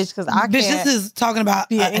that, bitch. Bitch, because I Bitch, can't this is talking about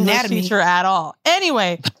be an English anatomy. teacher at all.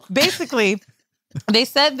 Anyway, basically, they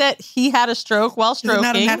said that he had a stroke while Is it not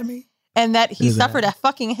stroking, anatomy? and that he Is suffered a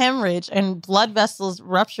fucking hemorrhage and blood vessels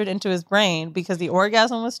ruptured into his brain because the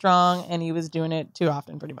orgasm was strong and he was doing it too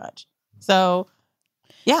often, pretty much. So,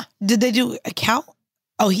 yeah. Did they do a count?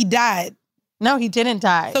 Oh, he died. No, he didn't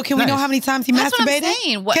die. So can we know how many times he That's what I'm masturbated?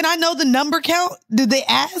 saying. What- Can I know the number count? Did they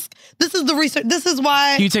ask? This is the research. This is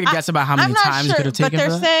why. Can you take a guess about how many I'm not times sure, could have taken but they're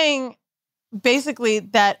for that? saying basically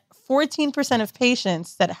that 14% of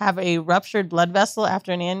patients that have a ruptured blood vessel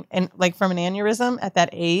after from an aneurysm at that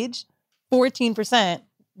age, 14%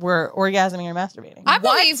 were orgasming or masturbating. I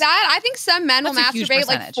believe that. I think some men will That's a huge masturbate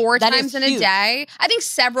like percentage. 4 That times is in a huge. day. I think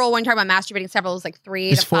several, when you're talking about masturbating, several is like 3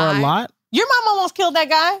 It's to for 5. a lot? Your mom almost killed that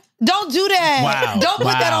guy. Don't do that. Wow. Don't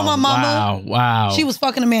put that on my mama. Wow. She was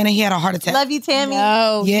fucking a man and he had a heart attack. Love you, Tammy.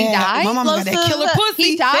 No, yeah, he died? my mama got that killer pussy.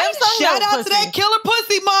 He died? Samsung Shout got out pussy. to that killer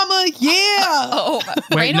pussy, mama. Yeah. Oh,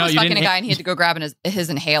 Raina no, was you fucking a didn't- guy and he had to go grab his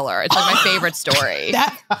inhaler. It's like my favorite story.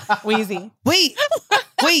 Wheezy. Wait.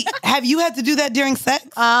 Have you had to do that during sex?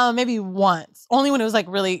 Maybe once. Only when it was like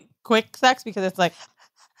really quick sex because it's like,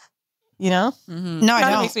 No, I Kinda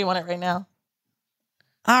don't. makes me want it right now.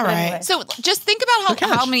 All But right. anyway. So just think about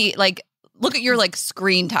how many, like, look at your like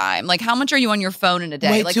screen time. Like, how much are you on your phone in a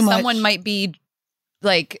day? Way Like, too much. someone might be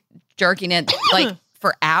like jerking it like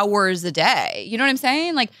for hours a day. You know what I'm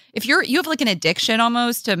saying? Like, if you have like an addiction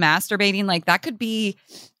almost to masturbating, like that could be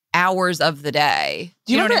hours of the day.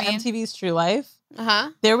 Do you know remember what I mean? MTV's True Life? Uh-huh.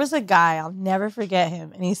 There was a guy, I'll never forget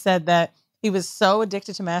him, and he said that he was so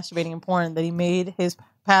addicted to masturbating and porn that he made his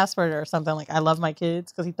password or something like "I love my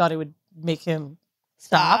kids" because he thought it would make him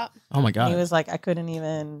stop. Oh my And God. he was like, I couldn't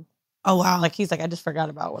even. Oh wow. Like he's like, I just forgot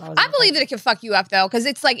about what I was. I believe that it can fuck you up though, because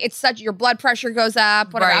it's like your blood pressure goes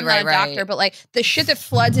up. Whatever. Right, I'm not a right, doctor, right. but like the shit that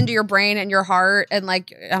floods into your brain and your heart and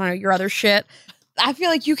like I don't know your other shit. I feel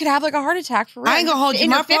like you could have like a heart attack for real. I ain't gonna hold you. In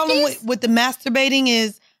My your problem 50s? with the masturbating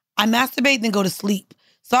is I masturbate then go to sleep.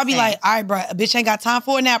 So I'll be like, all right, bro, a bitch ain't got time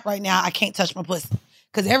for a nap right now. I can't touch my pussy.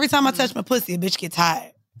 Because every time I touch my pussy, a bitch get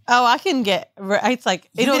tired. Oh, I can get. It's like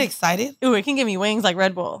You it'll get excited? Ooh, it can give me wings like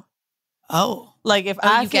Red Bull. Oh. Like if Oh,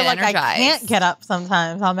 I you feel get like I energized. can't get up,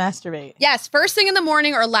 sometimes I'll masturbate. Yes, first thing in the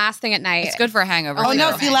morning or last thing at night. It's good for a hangover. Oh,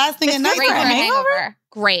 no, too. see, last thing at night. Great for a hangover? hangover.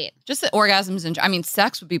 Great. Just the orgasms and I mean,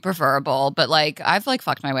 sex would be preferable, but like I've like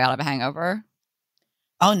fucked my way out of a hangover.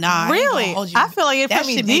 Oh, nah. I ain't gonna Really? hold you. I feel like it That put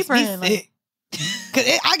me shit makes deeper me in. Like, sick.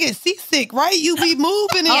 Cause I get seasick, right? You be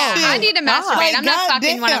moving and Yeah, shit. I need to God. masturbate. Like, I'm not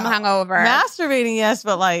fucking when I'm goddamn. hungover. masturbating, yes,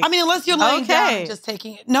 but like I mean, unless you're laying down Okay. and just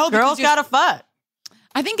taking it. No, girls because you're- gotta fuck.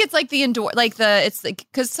 I think it's like it's like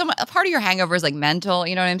because a part of your hangover is like mental.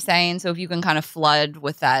 You know what I'm saying? So if you can kind of flood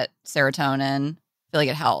with that serotonin, I feel like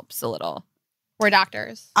it helps a little. We're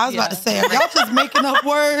doctors. I was about to say, are y'all just making up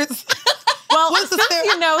words? Well, What's the since ser-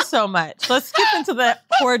 you know so much, let's skip into the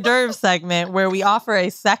hors d'oeuvre segment where we offer a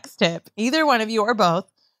sex tip, either one of you or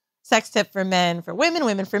both. Sex tip for men, for women,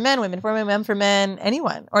 women for men, women for women, men for men,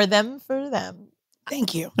 anyone, or them for them.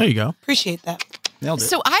 Thank you. There you go. Appreciate that. Nailed it.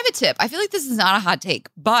 So I have a tip. I feel like this is not a hot take,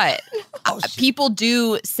 but Oh, shit. people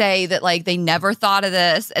do say that like they never thought of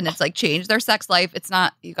this and it's like changed their sex life. It's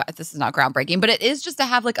not this is not groundbreaking, but it is just to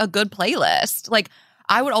have like a good playlist. Like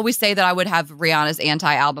I would always say that I would have Rihanna's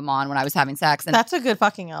Anti album on when I was having sex, and That's a good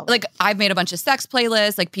fucking album. like I've made a bunch of sex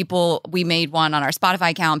playlists. Like we made one on our Spotify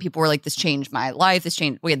account. People were like, "This changed my life.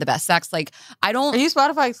 We had the best sex." Like I don't Are you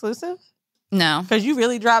Spotify exclusive? know. Because you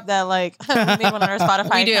really dropped that. Like we made one on our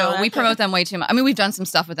Spotify. We do. account. We promote them way too much. I mean, we've done some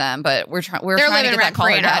stuff with them, but we're trying They're to living get that caller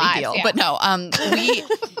rent-free in our daddy lives, deal. yeah. But no, we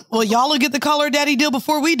Well, y'all will get the color daddy deal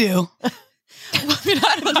before we do. We're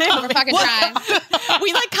fucking trying.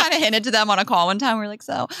 we like kind of hinted to them on a call one time. We were like,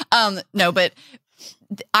 no, but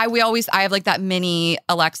I have like that mini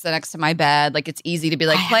Alexa next to my bed. Like it's easy to be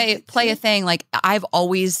like, play a thing. Like I've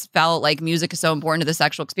always felt like music is so important to the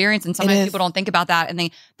sexual experience. And sometimes is. people don't think about that. And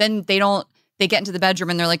they get into the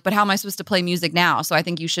bedroom and they're like, but how am I supposed to play music now? So I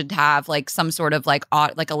think you should have like some sort of like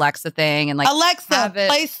Alexa thing and like Alexa, have it-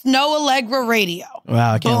 play Snow Allegra radio.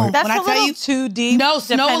 Wow, I can't Boom. wait. That's When a I tell little you- too deep. No,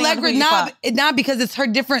 Snow depending on Allegra, who you fuck. not because it's her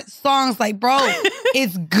different songs. Like, bro,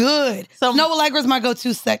 it's good. So- Snow Allegra's my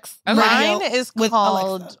go-to sex Okay. radio Mine is with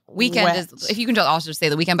called Alexa. Weekend Wet. is, if you can also just say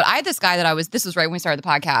the weekend, but I had this guy this was right when we started the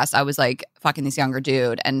podcast. I was like fucking this younger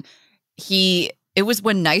dude, and it was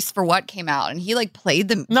when Nice for What came out, and he like played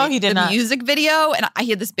the music video, and he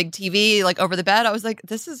had this big TV like over the bed. I was like,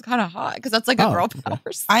 this is kind of hot because that's like a girl power.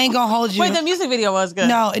 I ain't gonna hold you. Wait, the music video was good.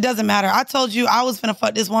 No, it doesn't matter. I told you I was finna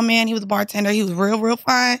fuck this one man. He was a bartender. He was real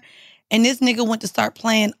fine. And this nigga went to start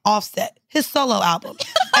playing Offset, his solo album.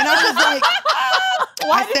 And I was like,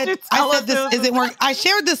 I said this isn't working. I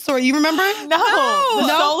shared this story. You remember? No. The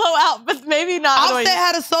solo album, but maybe not. Offset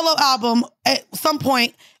had a solo album at some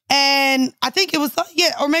point, and I think it was,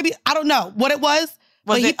 or maybe, I don't know what it was.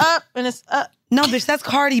 Was but it up and it's up? No, bitch, that's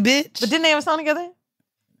Cardi, bitch. But didn't they have a song together?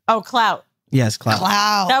 Oh, Clout. Yes, Cloud.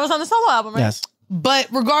 Cloud. That was on the solo album, right? Yes. But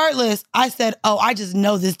regardless, I said, oh, I just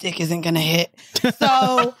know this dick isn't going to hit.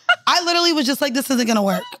 So I literally was just like, this isn't going to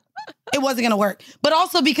work. It wasn't going to work. But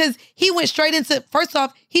also because he went straight into, first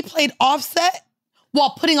off, he played Offset while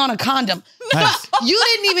putting on a condom. Nice. You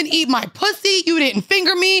didn't even eat my pussy. You didn't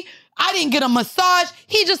finger me. I didn't get a massage.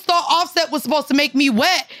 He just thought Offset was supposed to make me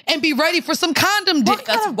wet and be ready for some condom dick.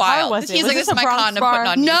 That's wild. was it? He's Was like, this this is a my Bronx condom bar?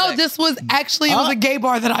 putting on No, music. this was actually, it was a gay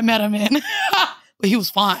bar that I met him in. But he was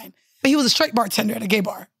fine. But he was a straight bartender at a gay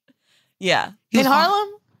bar. Yeah. He In was fine. Harlem?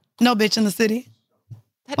 No bitch in the city.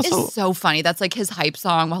 That is so funny. That's like his hype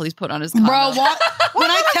song while he's putting on his Bro, condom. when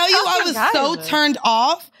I tell you I was fucking so guy is it? turned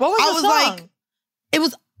off, What was I the was song? like,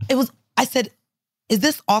 it was, I said, is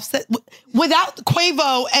this Offset? Without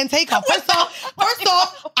Quavo and Takeoff. First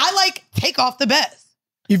off, I like Takeoff the best.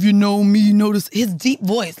 If you know me, you notice his deep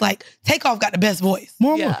voice. Like, Takeoff got the best voice.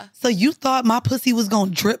 More. So you thought my pussy was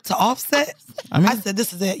going to drip to Offset? I said,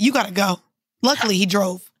 this is it. You got to go. Luckily, he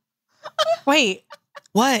drove. Wait,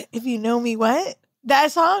 What? if you know me, what?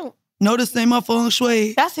 That song? Notice ain't my feng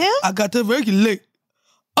shui. That's him? I got to regulate.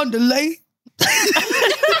 Underlay.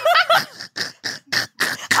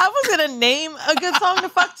 I was gonna name a good song to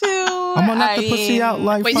fuck to. I'm gonna knock the pussy out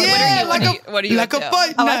like Wait, fuck. Yeah, what are you like up a to?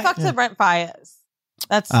 fight Oh, I night. fucked to Brent Fayez.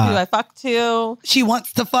 That's who I fucked to. She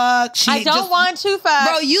wants to fuck. She I don't just- want to fuck.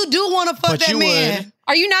 Bro, you do want to fuck But that you man. would.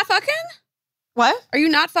 Are you not fucking? What? Are you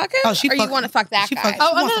not fucking? Oh, she or you fucking- want to fuck that she guy? fuck- she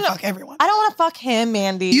Oh, wants no, to no. fuck everyone. I don't want to fuck him,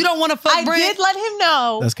 Mandy. You don't want to fuck I Brent? did let him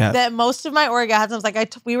know That's cap. that most of my orgasms,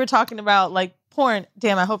 like we were talking about like porn.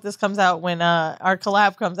 Damn, I hope this comes out when our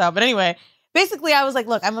collab comes out. But anyway, basically I was like,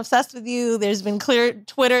 look, I'm obsessed with you. There's been clear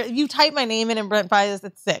Twitter. You type my name in Brent Fayez,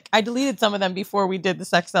 it's sick. I deleted some of them before we did the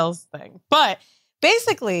sex sells thing. But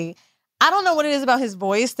basically, I don't know what it is about his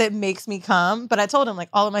voice that makes me come, but I told him like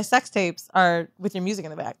all of my sex tapes are with your music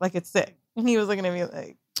in the back. Like it's sick. And he was looking at me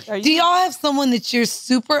like, are you? Do y'all have someone that you're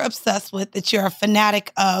super obsessed with, that you're a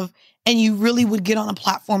fanatic of, and you really would get on a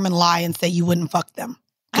platform and lie and say you wouldn't fuck them?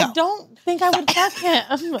 Go. I don't think I would fuck him.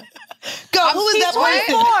 Go. Who is He's that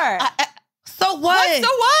 24. person? So what? So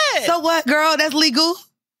what? So what, girl? That's legal.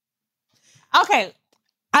 Okay.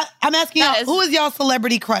 I'm asking y'all, That is- who is y'all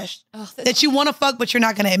celebrity crush that you want to fuck, but you're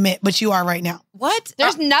not going to admit, but you are right now? What?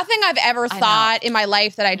 There's nothing I've ever I thought in my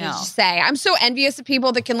life that I No. just say. I'm so envious of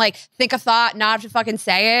people that can like think a thought, not have to fucking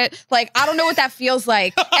say it. Like, I don't know what that feels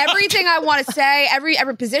like. Everything I want to say, every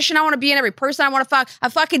position I want to be in, every person I want to fuck, I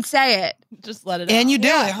fucking say it. Just let it out. And you do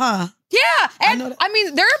it, huh? Yeah. I And know that. I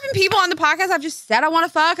mean, there have been people on the podcast I've just said I want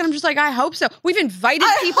to fuck, and I'm just like, I hope so. We've invited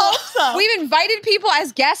people. hope so. We've invited people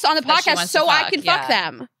as guests on the That she podcast wants to so I fuck, can yeah. fuck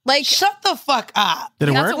them. Like, Shut the fuck up. Did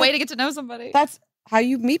it That's work? a way to get to know somebody. that's how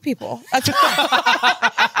you meet people. That's No,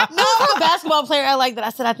 a basketball player I like that I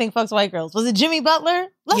said I think fucks white girls. Was it Jimmy Butler?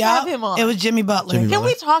 Let's have him on. It was Jimmy Butler. Jimmy Can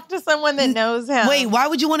we talk to someone that knows him? Wait, why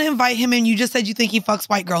would you want to invite him and you just said you think he fucks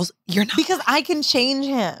white girls? You're not. Because I can change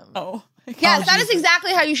him. Oh. yes, that is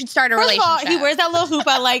exactly how you should start a First of all, relationship. he wears that little hoop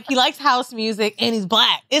I like. He likes house music and he's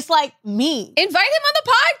black. It's like me. Invite him on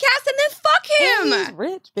the podcast and then fuck And he's him.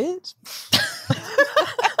 rich, bitch.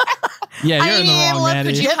 Yeah, I you're in the ain't wrong, look Maddie.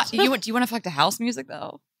 for Do you want to fuck to house music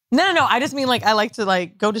though? No. I just mean like I like to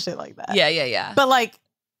like go to shit like that. Yeah. But like,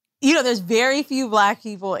 you know, there's very few black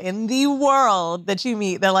people in the world that you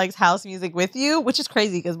meet that likes house music with you, which is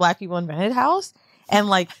crazy because black people invented house. And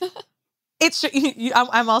like, it's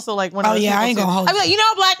I'm also like one of Oh, those yeah, I people ain't too. gonna hold I'm like, you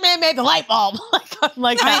know, a black man made the light bulb. I'm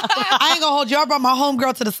like that. I ain't gonna hold you. I brought my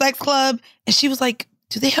homegirl to the sex club and she was like,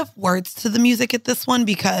 do they have words to the music at this one?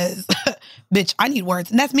 Because, bitch, I need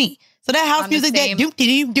words. And that's me. So that house I'm the music, that same. doom,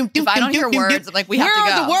 doom, doom, If I don't hear doom, words, doom, like, we have where to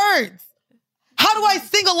are go. the words? How do I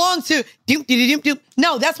sing along to doom, doom, doom, doom?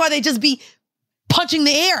 No, that's why they just be punching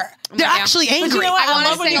the air. They're Yeah. actually But angry. you know what? I I wanna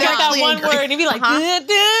love when you sing get that along. one Angry. word and you be like,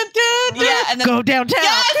 Yeah, and then go downtown.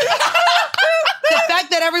 The fact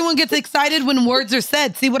that everyone gets excited when words are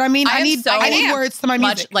said. See what I mean? I need words to my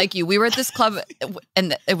much music. like you. We were at this club,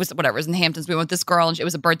 and it was whatever. It was in the Hamptons. We went with this girl, and it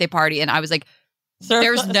was a birthday party, and I was like,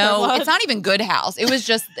 "There's no. It's not even good house. It was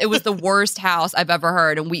just. It was the worst house I've ever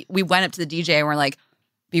heard." And we went up to the DJ, and we're like,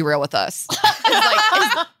 "Be real with us.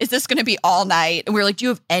 It's like, is this going to be all night?" And we were like, "Do you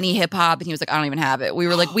have any hip hop?" And he was like, "I don't even have it." We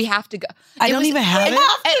were like, "We have to go." I don't even have it.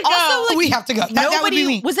 And also, like, We have to go. That would nobody be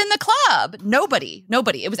me. was in the club. Nobody.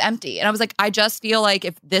 It was empty. And I was like, I just feel like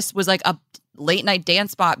if this was like a late night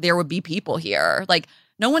dance spot, there would be people here. Like,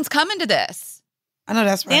 no one's coming to this. I know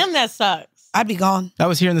that's right. Damn, that sucks. I'd be gone. That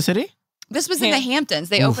was here in the city? This was in the Hamptons.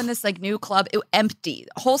 They opened this like new club. It empty.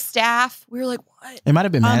 Whole staff. We were like, what? It might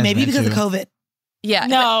have been management, Maybe because too. of COVID. Yeah.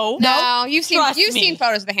 No. You've seen Trust me. seen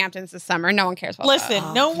photos of the Hamptons this summer. No one cares about that.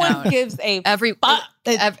 Listen, no one gives a Every fuck.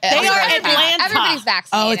 they are Atlanta. Everybody's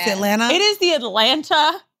vaccinated. Oh, it's Atlanta? It is the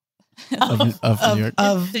Atlanta of New York.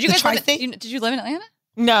 Of Did you the guys live tri-state? did you live in Atlanta?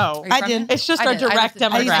 No. I did. It's just I our did. I direct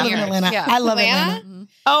lived in- I used to live in demographic. Atlanta. Yeah. I love Atlanta? Atlanta.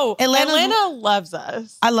 Oh, Atlanta's- Atlanta loves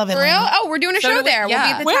us. I love For real? Atlanta. Oh, we're doing a So show do we- there. We'll yeah.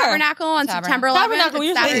 be at the Where? Tabernacle on Tabernacle. September 11th. Tabernacle, It's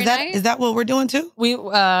you're Saturday Wait, night. is that what we're doing too? We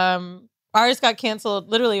ours got canceled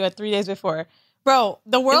literally 3 days before. Bro,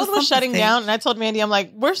 the world was something shutting stage. down, and I told Mandy, I'm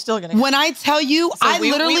like, we're still gonna go. When I tell you, I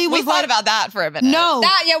literally we was thought like, about that for a minute. no. We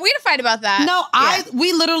had a fight about that. No,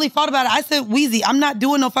 we literally thought about it. I said, Weezy, I'm not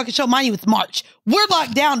doing no fucking show. Mind you, it's March. We're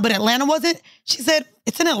locked down, but Atlanta wasn't. She said,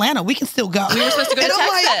 it's in Atlanta. We can still go. We were supposed to go to And I'm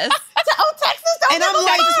like- Texas. Texas, don't And I'm give a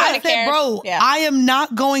like, fuck. I kinda said, cared. bro, Yeah. I am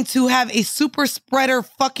not going to have a super spreader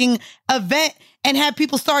fucking event and have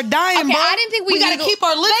people start dying, Okay, bro. I didn't think we gotta needed- keep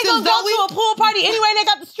our They listens, gonna don't we? go to a pool party anyway. They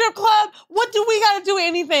got the strip club. What do we gotta do?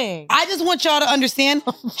 Anything? I just want y'all to understand.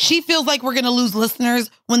 She feels like we're gonna lose listeners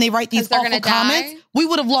when they write these 'Cause they're awful gonna die? comments. We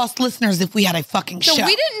would have lost listeners if we had a fucking So show.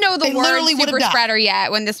 we didn't know the They word literally would've super died. spreader yet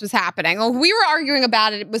when this was happening. Well, we were arguing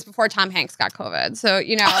about it. It was before Tom Hanks got COVID. So,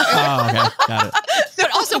 you know. Oh, okay. Got it.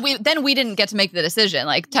 But also, we didn't get to make the decision.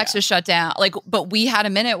 Like Texas shut down. Like, but we had a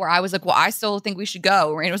minute where I was like, "Well, I still think we should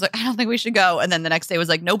go." Raina was like, "I don't think we should go." And then the next day was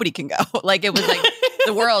like, "Nobody can go." Like it was like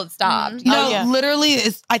the world stopped. No, literally,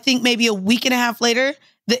 it's, I think maybe a week and a half later,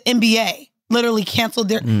 the NBA literally canceled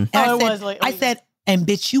their. And I said, and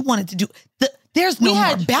bitch, you wanted to do there's no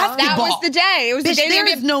more basketball. That was the day. It was Bitch, the day. there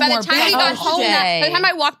is no by more the time we got basketball. home, Day. by the time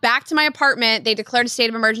I walked back to my apartment, they declared a state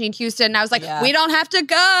of emergency in Houston, and I was like, "We don't have to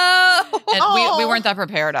go." And we weren't that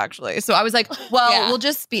prepared actually. So I was like, "Well, we'll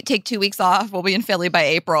just take 2 weeks off. We'll be in Philly by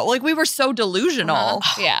April." Like we were so delusional.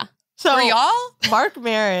 Yeah. So For y'all? Mark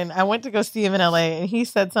Maron, I went to go see him in LA, and he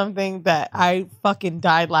said something that I fucking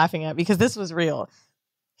died laughing at because this was real.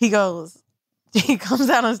 He comes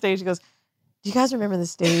out on stage, he goes, "Do you guys remember the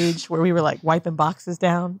stage where we were like wiping boxes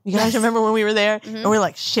down? You guys remember when we were there?" And we're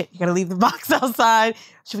like, "Shit, you gotta leave the box outside.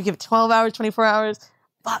 Should we give it 12 hours, 24 hours?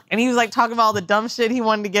 Fuck." And he was like talking about all the dumb shit he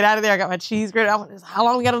wanted to get out of there. I got my cheese grater. How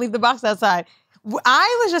long we gotta leave the box outside?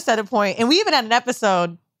 I was just at a point, and we even had an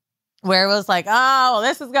episode where it was like, "Oh, well,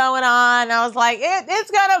 this is going on." I was like, it's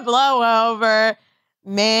gonna blow over.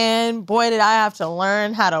 Man, boy, did I have to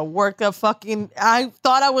learn how to work a fucking... I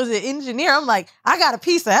thought I was an engineer. I'm like, I got to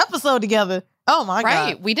piece the episode together. Oh, my God.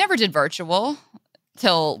 Right. We never did virtual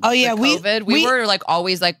till yeah, COVID. We were like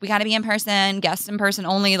always like, we got to be in person, guest in person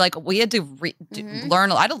only. Like we had to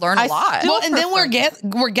learn. I had to learn a lot. Well, and then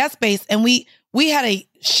we're guest based, and we had a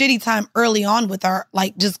shitty time early on with our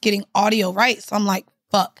like just getting audio right. So I'm like,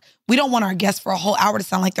 fuck, we don't want our guests for a whole hour to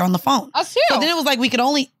sound like they're on the phone. Us too. So then it was like we could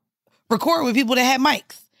only record with people that had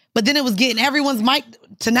mics. But then it was getting everyone's mic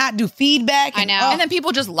to not do feedback. I know. And then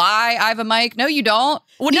people just lie. I have a mic. No, you don't.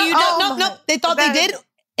 What do you know? No. They thought they did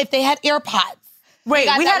if they had AirPods. Wait,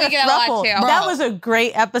 we had a get a lot, throuple. too. That was a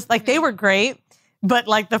great episode. Like, they were great, but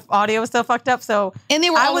like the audio was still fucked up. So And they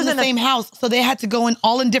were all in the same house, so they had to go in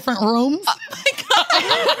all in different rooms.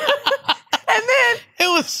 And then it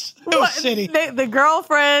was shitty. The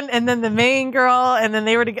girlfriend and then the main girl, and then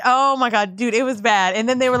they were together. Oh my God, dude, it was bad. And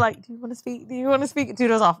then they were like, "Do you want to speak? Do you want to speak?" Dude,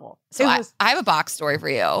 it was awful. So I have a box story for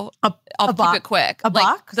you. I'll keep it quick. A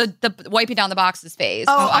box? The wiping down the boxes phase.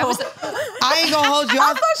 Oh, I was. I ain't gonna hold you.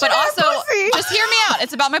 But also, just hear me out.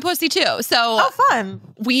 It's about my pussy too. So fun.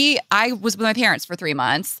 I was with my parents for 3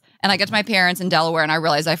 months. And I get to my parents in Delaware and I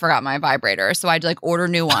realized I forgot my vibrator. So I had to like order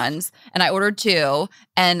new ones. And I ordered 2.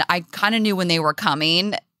 And I kind of knew when they were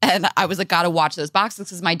coming. And I was like, gotta watch those boxes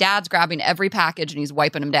because my dad's grabbing every package and he's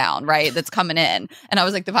wiping them down, right? That's coming in. And I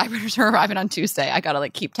was like, the vibrators are arriving on Tuesday. I gotta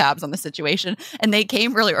like keep tabs on the situation. And they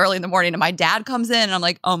came really early in the morning and my dad comes in and I'm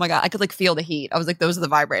like, oh my God, I could like feel the heat. I was like, those are the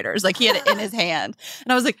vibrators. Like he had it in his hand.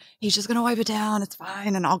 And I was like, he's just gonna wipe it down. It's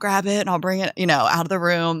fine. And I'll grab it and I'll bring it, out of the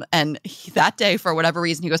room. And that day, for whatever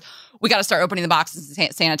reason, he goes, we got to start opening the boxes and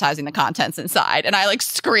sanitizing the contents inside. And I like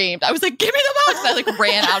screamed. I was like, give me the box. And I like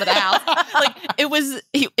ran out of the house. Like it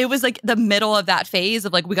was like the middle of that phase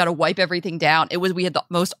of like, we got to wipe everything down. We had the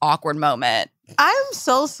most awkward moment. I'm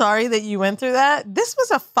so sorry that you went through that. This was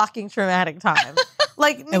a fucking traumatic time.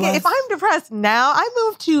 Like, nigga, if I'm depressed now, I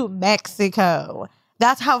moved to Mexico.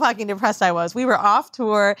 That's how fucking depressed I was. We were off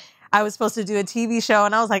tour. I was supposed to do a TV show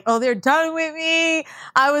and I was like, oh, they're done with me.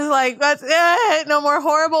 I was like, that's it. No more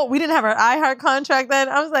horrible. We didn't have our iHeart contract then.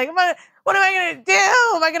 I was like, what am I going to do?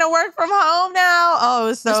 Am I going to work from home now? Oh, it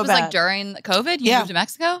was so bad. This was like during COVID? You moved to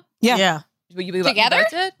Mexico? Yeah. You Together?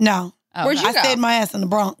 No. Oh, Where'd you I go? stayed my ass in the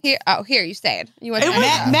Bronx. Here you stayed. You went It to was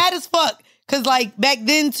Mexico. mad as fuck. Cause like back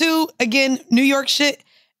then too, again, New York shit,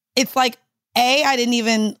 it's like I didn't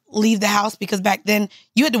even leave the house because back then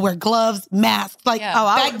you had to wear gloves, masks. Like, Yeah. Oh,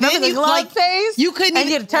 I back remember then the you glove like phase. you couldn't And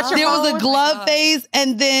you even had to touch your there was phone? a glove phase,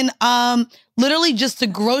 and then literally just to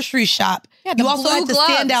grocery shop. Yeah, the you also blue had to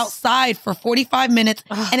stand gloves. outside for 45 minutes,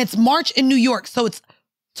 and it's March in New York, so it's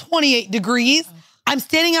 28 degrees. I'm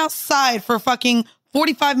standing outside for fucking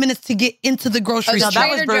 45 minutes to get into the grocery no, store. that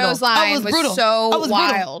was Trader brutal. Joe's line was was brutal. so That was brutal.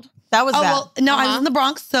 wild. That was Oh, bad. well, no, I was in the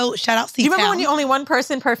Bronx, so shout out Do you remember C-Town. when you only one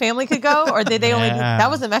person per family could go, or did they only do Yeah. that?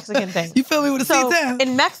 Was a Mexican thing. You feel me with a So C-Town?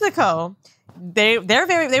 in Mexico, they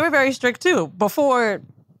were very strict too before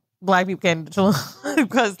black people came to Tulum.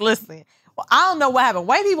 Because listen, well, I don't know what happened.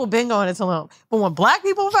 White people been going to Tulum, but when black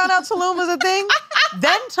people found out Tulum was a thing,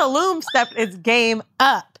 then Tulum stepped its game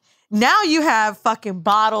up. Now you have fucking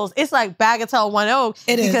bottles. It's like Bagatelle 1.0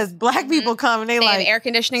 It is. because black people come and they They like have air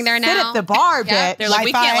conditioning there sit now. at the bar, Yeah, bitch. They're like,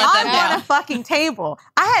 we Wi-Fi. can't let I them want down. a fucking table.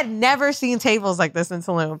 I had never seen tables like this in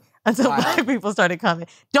Tulum until Wow. black people started coming.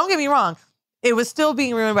 Don't get me wrong. It was still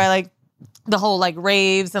being ruined by like the whole like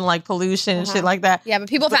raves and like pollution and shit like that. Yeah, but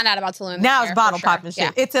people found out about Tulum. this Now year, it's bottle for sure. popping shit.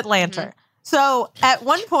 Yeah. It's Atlanta. So at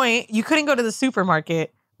one point, you couldn't go to the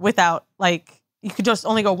supermarket without like, you could just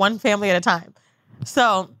only go one family at a time.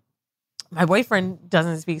 So my boyfriend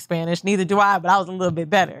doesn't speak Spanish, neither do I, but I was a little bit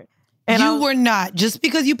better. And You were not. Just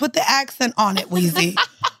because you put the accent on it, Weezy.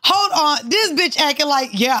 Hold on. This bitch acting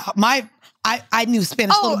like, yeah, I knew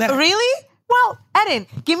Spanish a Oh, little better. really? Well, Eden,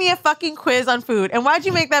 give me a fucking quiz on food. And why'd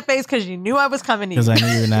you make that face? Because you knew I was coming to you. Because I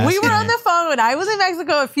knew you were not. We were on the phone when I was in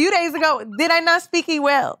Mexico a few days ago. Did I not speak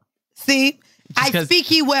well? See, I 'cause- speak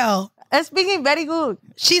he well. I'm speaking very good.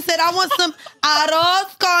 She said, I want some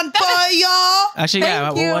arroz con pollo. Actually,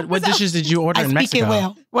 Thank you. yeah. What dishes did you order I in speak Mexico? it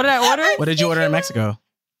well. What did I order? What did you order in Mexico?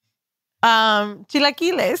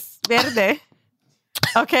 Chilaquiles verde.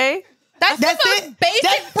 Okay. That's the That's most it? basic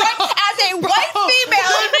That's- brunch as a white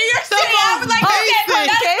female in New York City. I was like, okay, bro,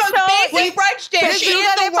 that's the most basic brunch dish in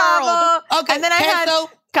Tortilla de the world. pavo. Okay, And then I had queso,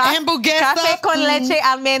 hamburguesa. café con leche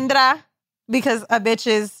almendra because a bitch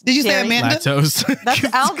is. Did you say dairy. Amanda? Lactose. That's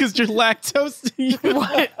Because you're lactose.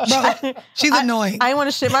 Bro, she's annoying. I want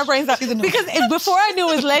to shit my brains out. She's annoying. Because before I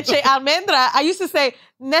knew it was leche almendra, I used to say,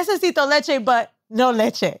 necesito leche, but no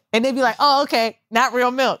leche. And they'd be like, oh, okay, not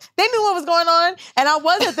real milk. They knew what was going on. And I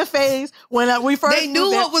was at the phase when we first They knew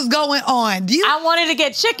moved there. what was going on. Do you? I wanted to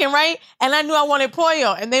get chicken, right? And I knew I wanted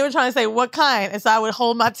pollo. And they were trying to say, what kind? And so I would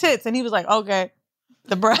hold my tits. And he was like, okay,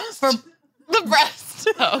 the breast. The breast.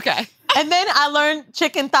 Oh, okay. And then I learned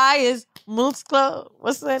chicken thigh is musclo.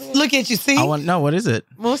 What's that? Look at you, see? I want no. What is it?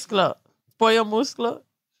 Musclo. Pollo musclo.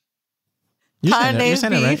 You're saying it. You're Carne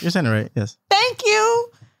saying it right. beef. You're saying it right. Yes. Thank you.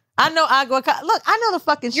 I know aguacate. Look, I know the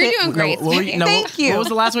fucking You're shit. doing great. No, what were Sydney. Thank you. What was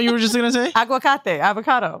the last one you were just gonna say? Aguacate,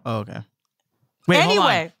 avocado. Oh, okay. Wait, hold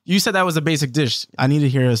Anyway. on. You said that was a basic dish. I need to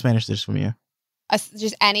hear a Spanish dish from you.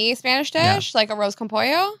 Just any Spanish dish, like a rose con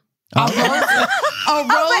pollo. A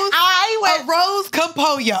rose con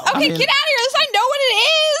pollo. Okay, get out of here. This I know what it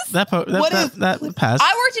is. That passed.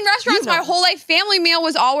 I worked in restaurants my whole life. Family meal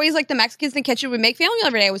was always like the Mexicans in the kitchen would make family meal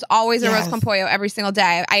every day. It was always a Yes. roast con pollo every single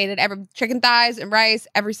day. I ate it every chicken thighs and rice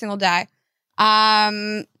every single day.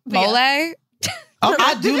 Mole.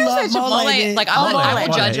 I do love mole. Mole, like I will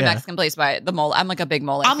Mole, judge a yeah. Mexican place by the mole. I'm like a big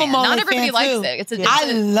mole. I'm a fan. mole Not everybody fan, likes too. it. It's a I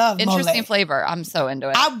different, love mole. interesting flavor. I'm so into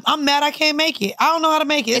it. I'm mad I can't make it. I don't know how to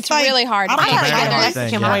make it. It's like, really hard to I don't make. know how gotta to get a make it.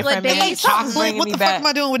 Mexican Yeah. boyfriend. It's man. like Chocolate. Bringing What me the back. fuck am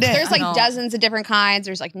I doing with that? There's like know. dozens of different kinds.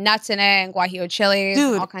 There's like nuts in it and guajillo chilies.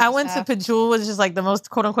 Dude, all kinds I of went stuff. to Pajul, which is like the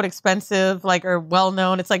most quote unquote expensive, like or well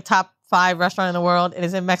known. It's like top 5 restaurant in the world. It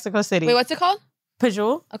is in Mexico City. Wait, what's it called?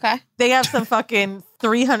 Pajul? Okay. They have some fucking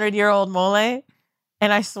 300-year-old mole.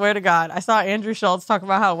 And I swear to God, I saw Andrew Schultz talk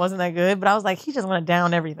about how it wasn't that good, but I was like, he just went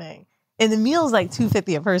down everything. And the meal's like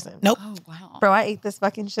 $250 a person. Nope. oh wow. Bro, I ate this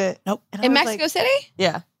fucking shit. Nope. And I In was Mexico like, City?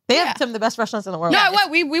 yeah. They Yeah. have some of the best restaurants in the world. No, I went.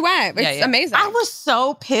 We went. It's Yeah, yeah. amazing. I was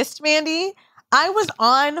so pissed, Mandy. I was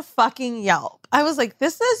on fucking Yelp. I was like,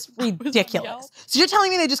 this is ridiculous. So you're telling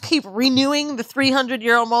me they just keep renewing the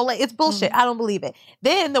 300-year-old mole? It's bullshit. I don't believe it.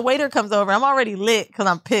 Then the waiter comes over. I'm already lit because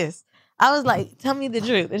I'm pissed. I was like, tell me the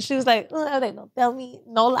truth. And she was like, oh, they don't tell me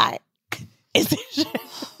no lie. Is this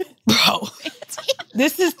Bro.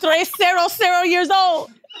 This is 300 years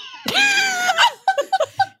old.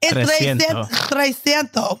 It's 300.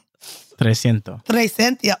 300. 300.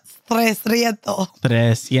 300.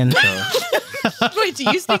 300. Wait, do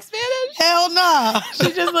you speak Spanish? Hell nah.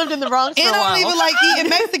 She just lived in the Bronx for And a I while. don't even like eating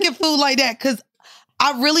Mexican food like that because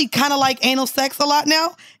I really kind of like anal sex a lot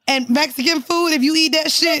now. And Mexican food, if you eat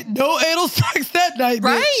that shit, no anal sex that night,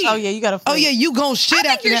 Right. bitch. Oh, yeah, you got to Oh, yeah, you gon' shit I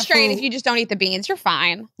think after you're that straight food. if you just don't eat the beans. You're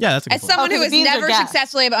fine. Yeah, that's a good As point. someone Okay, who the has beans are never gas.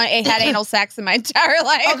 successfully had anal sex in my entire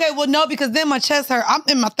life. Okay, well, no, because then my chest hurt. I'm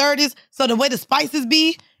in my 30s, so the way the spices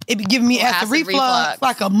be, it be giving me acid acid reflux reflux.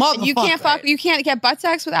 like a motherfucker. You can't get butt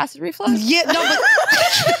sex with acid reflux? Yeah, no, but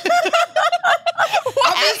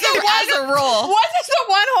As a rule. What does the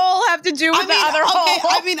one hole have to do with the other hole?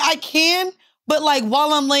 I mean, I can, but like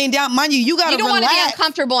while I'm laying down, mind you gotta You don't relax. want to be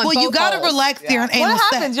uncomfortable in Well, both you gotta holes. relax during anal What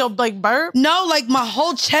sex. happens? You'll like burp? No, like my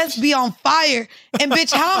whole chest be on fire, and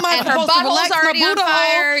bitch, how am I And her supposed to butthole's relax my already on Buddha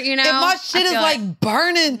fire, hole you know? if my I shit is feel like it.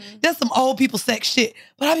 burning? That's some old people sex shit.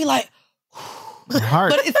 But I be like,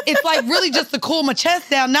 Hard. but it's like really just to cool my chest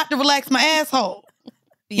down, not to relax my asshole.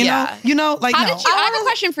 You know, like How no. did you? I have a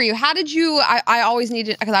question for you. How did you? I always need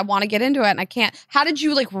to because I want to get into it and I can't. How did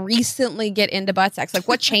you like recently get into butt sex? Like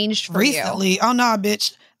what changed for you? Recently, oh no,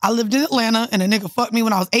 bitch. I lived in Atlanta and a nigga fucked me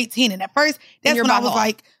when I was 18. And at first, that's your when I was butthole.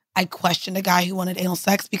 like, I questioned a guy who wanted anal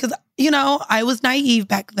sex because, you know, I was naive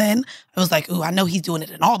back then. I was like, ooh, I know he's doing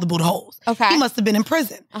it in all the boot holes. Okay. He must have been in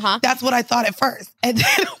prison. Uh-huh. That's what I thought at first. And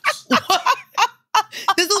then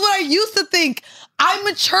this is what I used to think. I'm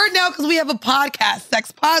mature now because we have a podcast,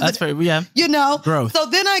 Sex Positive. That's fair. Yeah. You know? Growth. So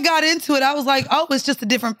then I got into it. I was like, oh, it's just a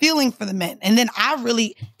different feeling for the men. And then I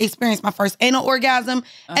really experienced my first anal orgasm.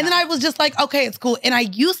 And then I was just like, okay, it's cool. And I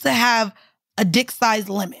used to have a dick size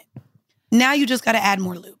limit. Now you just got to add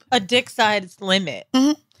more lube. A dick size limit.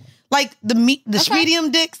 Like the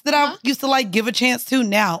medium dicks that I used to like give a chance to.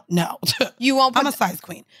 Now, no. You won't. I'm a size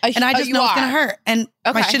queen. And I just you know it's are. going to hurt. And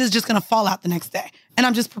my Okay. shit is just going to fall out the next day. And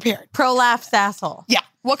I'm just prepared. Prolapse asshole. Yeah.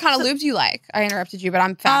 What kind of lube do you like? I interrupted you, but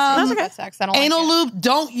I'm fascinated with sex. I don't Anal like it. lube,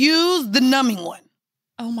 don't use the numbing one.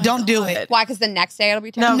 Oh my Don't do it. Why? Because the next day it'll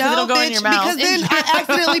be No, terrible. 'cause it'll go bitch, in your mouth. because then I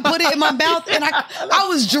accidentally put it in my mouth and I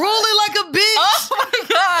was drooling like a bitch. Oh my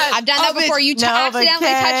God. I've done that Oh, bitch. before. You No, accidentally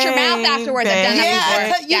touch your mouth afterwards. I've done Yeah,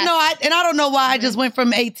 that before. you know, I don't know why I just went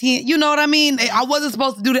from ATM. You know what I mean? I wasn't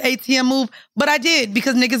supposed to do the ATM move, but I did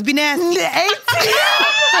because niggas be nasty. The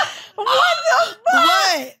ATM? What the fuck?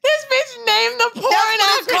 What? This bitch named the porn That's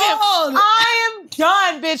what it's acronym. called. I am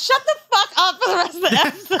done, bitch. Shut the fuck up for the rest of the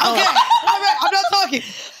episode. Okay, all right, I'm not talking.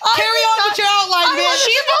 Carry on with your outline, bitch.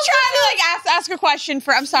 She's been trying to like ask a question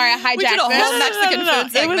for. I'm sorry, I hijacked We did a whole this. Mexican food It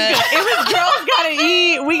was segment. good. It was girls gotta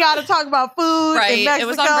eat. We gotta talk about food. Right. In Mexico. It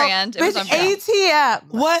was on brand. It was Bitch, on brand. ATM.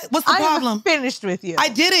 What's the I problem? am finished with you. I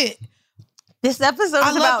did it. This episode is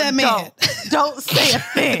I love about that man. Don't say a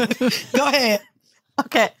thing. Go ahead.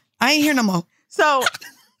 Okay. I ain't here no more. So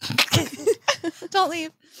Don't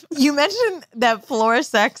leave. you mentioned that floor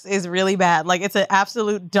sex is really bad. Like it's an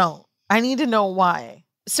absolute don't. I need to know why.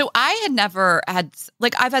 So I had never had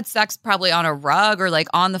like I've had sex probably on a rug or like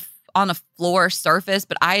on a floor surface,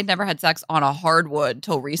 but I had never had sex on a hardwood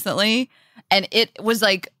till recently, and it was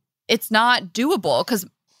like it's not doable because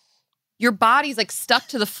your body's like stuck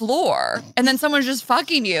to the floor, and then someone's just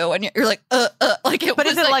fucking you, and you're like like it. But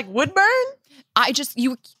was is it like wood burn? I just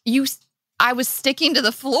I was sticking to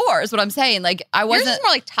the floor is what I'm saying. Like I Yours wasn't. is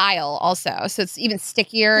more like tile, also, so it's even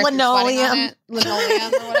stickier. if you're sweating on Linoleum. it.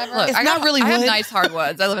 Linoleum or whatever. Look, It's I not got- really I have wood. nice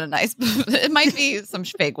hardwoods. I live in a nice. It might be some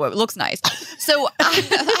fake wood. It looks nice. So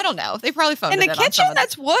I don't know. They probably phoned in the it in on kitchen, someone.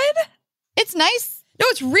 that's wood. It's nice. No,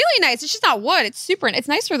 it's really nice. It's just not wood. It's super. It's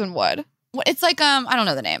nicer than wood. It's like I don't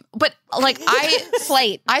know the name, but like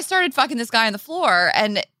Slate. I started fucking this guy on the floor,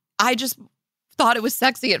 and I just thought it was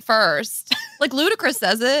sexy at first. Like Ludacris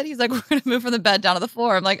says it. He's like, "We're gonna move from the bed down to the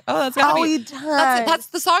floor." I'm like, "Oh, that's gotta Oh, be." he does. That's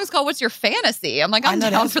the song's called "What's Your Fantasy." I'm like, I I'm know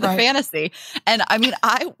down that's for the right. fantasy, and I mean,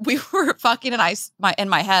 we were fucking, and in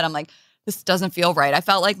my head, I'm like, this doesn't feel right. I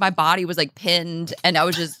felt like my body was like pinned, and I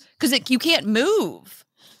was just because you can't move.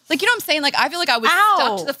 Like, you know what I'm saying? Like, I feel like I was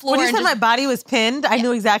stuck to the floor. When you and said just- my body was pinned, I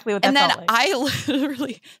knew exactly what that and then felt like. I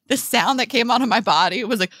literally, the sound that came out of my body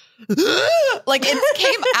was like, like it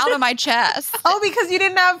came out of my chest. Oh, because you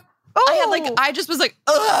didn't have. Oh, I just was like,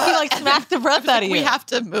 ugh. He like smacked the breath out of you. We have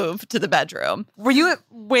to move to the bedroom. Were you?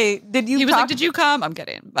 Wait, did you? He was talk- like, did you come? I'm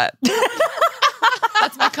kidding, but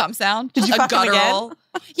that's my cum sound. Did you a fuck him again? guttural.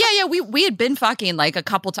 Yeah. We had been fucking like a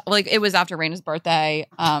couple times. Like it was after Raina's birthday.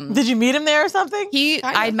 Did you meet him there or something?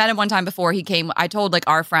 I had met him one time before he came. I told like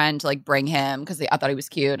our friend to like bring him because I thought he was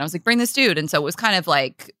cute, and I was like, bring this dude. And so it was kind of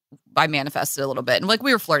like I manifested a little bit, and like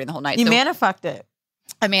we were flirting the whole night. You so manifucked it.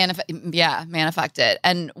 I manifested,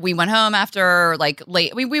 and we went home after like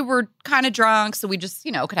late. We were kind of drunk, so we just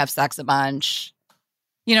could have sex a bunch.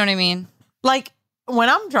 You know what I mean? Like when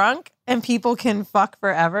I'm drunk and people can fuck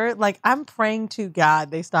forever, like I'm praying to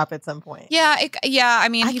God they stop at some point. Yeah, I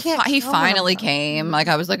mean, I he can't finally come. came. Like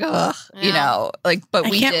I was like, ugh, you know, like, but I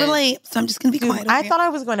we can't did. relate, so I'm just gonna be Dude, quiet. I thought I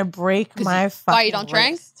was going to break my fucking Why you don't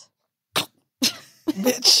drink? wrist.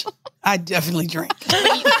 Bitch, I definitely drink.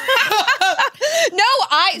 No,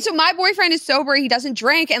 so my boyfriend is sober. He doesn't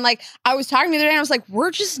drink. And like, I was talking the other day and I was like, we're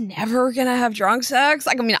just never going to have drunk sex.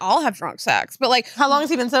 Like, I mean, I'll have drunk sex, but like, How long has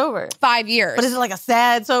he been sober? 5 years. But is it like a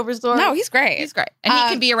sad sober story? No, he's great. He's great, and he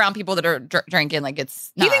can be around people that are drinking. Like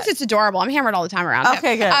it's. He thinks it's adorable. I'm hammered all the time around him.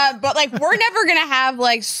 Okay, good. But like, we're never gonna have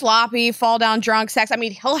like sloppy, fall down drunk sex. I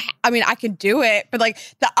mean, I could do it, but like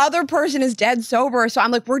the other person is dead sober, so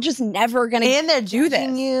I'm like, we're just never gonna. And they're do this.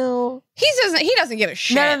 judging you. He doesn't give a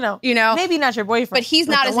shit. No. You know, Maybe not your boyfriend, But he's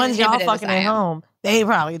not the as ones y'all inhibited as fucking I at am. home. They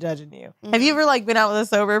probably judging you. Have you ever like been out with a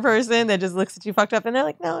sober person that just looks at you fucked up and they're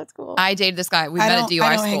like, no, it's cool. I dated this guy. We I met at don't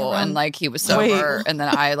DUI hang school, around. and like he was sober, Wait. and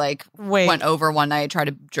then I like Wait. went over one night,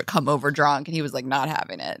 tried to come over drunk, and he was like not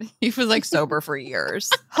having it. He was like sober for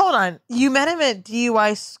years. Hold on. You met him at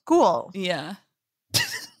DUI school. Yeah.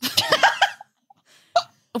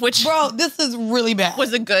 Which Bro, this is really bad.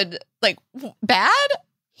 was a good bad.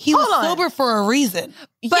 He was Hold on. sober for a reason.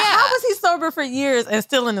 But yeah. how was he sober for years and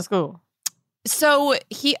still in the school? So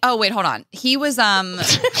oh wait, hold on. He was well,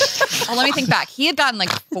 let me think back. He had gotten like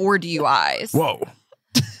 4 DUIs. Whoa.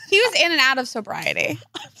 he was in and out of sobriety.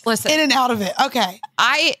 Listen, In and out of it. Okay.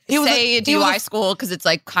 I He was say a- he was DUI a- school because it's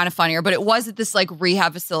like kind of funnier, but it was at this like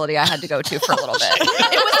rehab facility I had to go to for a little bit.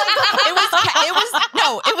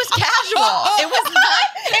 It was casual. It was not.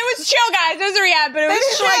 It was chill, guys. It was a rehab, but it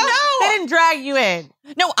was chill. They didn't drag you in.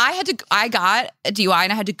 No, I got a DUI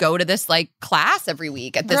and I had to go to this like class every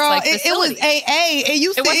week at this Girl, like it was facility. AA.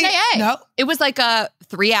 It wasn't AA. No. It was like a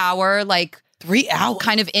 3-hour like 3 hours.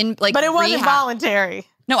 kind of in like But it wasn't rehab. voluntary.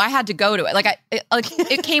 No, I had to go to it. Like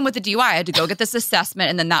it came with the DUI. I had to go get this assessment,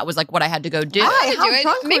 and then that was like what I had to go do. I had to How do it.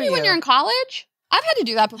 drunk were Maybe when you? you're in college. I've had to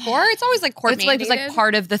do that before. It's always like court It's like, it was like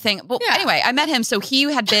part of the thing. Well, Yeah. anyway, I met him. So he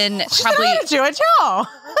had been She probably said I had to do it, y'all.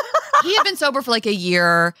 he had been sober for like a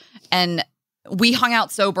year, and we hung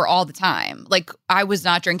out sober all the time. Like I was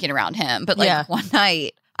not drinking around him, but like Yeah. one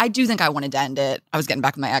night, I do think I wanted to end it. I was getting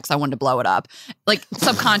back with my ex. I wanted to blow it up, like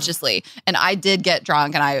subconsciously. And I did get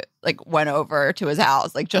drunk, and I like went over to his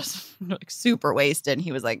house, like just like super wasted. And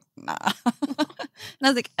he was like, "Nah," and I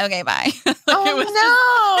was like, "Okay, bye." Like, Oh, it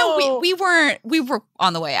was no. no, we weren't. We were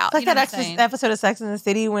on the way out. It's like You know that what I'm saying? episode of Sex and the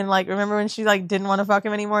City when, like, remember when she like didn't want to fuck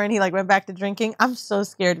him anymore and he like went back to drinking? I'm so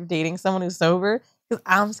scared of dating someone who's sober because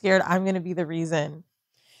I'm scared I'm gonna be the reason.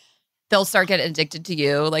 They'll start getting addicted to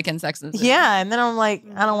you, like in Sex and the City. Yeah, and then I'm like,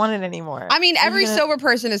 I don't want it anymore. I mean, every gonna- sober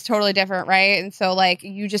person is totally different, right? And so, like,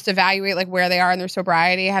 you just evaluate like where they are in their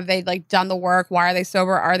sobriety. Have they like done the work? Why are they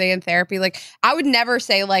sober? Are they in therapy? Like, I would never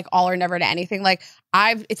say like all or never to anything. Like,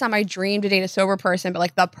 it's not my dream to date a sober person, but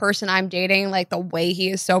like the person I'm dating, like the way he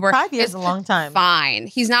is sober, 5 years is is a long time. fine.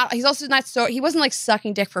 He's also not so. He wasn't like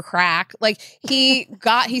sucking dick for crack. Like he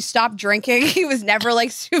stopped drinking. He was never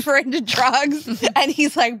like super into drugs, and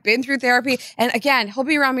he's like been through therapy. And again, he'll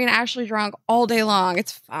be around me and Ashley drunk all day long.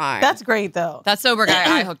 It's fine. That's great though. That sober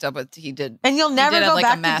guy I hooked up with, he did. And you'll never did have, go like, a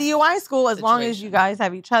back to meth DUI school as long as you situation. guys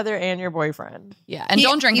have each other and your boyfriend. Yeah, and He-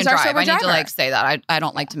 don't drink he's and our drive. sober I need to driver. like say that. I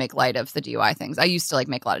don't like to make light of the DUI things. I used to like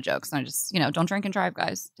make a lot of jokes, and I just don't drink and drive,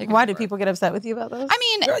 guys. Take it Why to do work. people get upset with you about those? I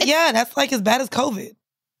mean, Girl, yeah, that's like as bad as COVID.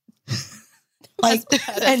 Like,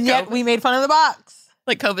 and yet we made fun of the box.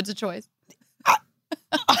 like COVID's a choice.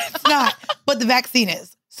 it's not, but the vaccine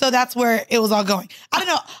is. So that's where it was all going. I don't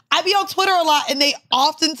know. I be on Twitter a lot, and they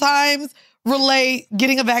oftentimes relate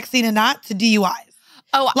getting a vaccine and not to DUIs.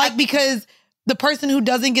 Oh, Like, because the person who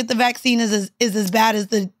doesn't get the vaccine is as bad as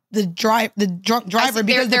the drunk driver,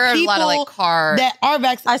 because there are the a people lot of like car. that are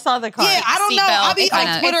vaccinated. I saw the card. Yeah, I don't know. I be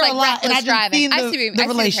Seatbelt, on Twitter it's like a lot, and I reckless just driving. seen I the see the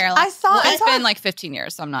relation. parallel. I saw. well, I it's saw been like 15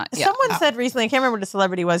 years, so I'm not. Yeah. Someone said recently, I can't remember what the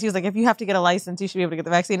celebrity was. He was like, if you have to get a license, you should be able to get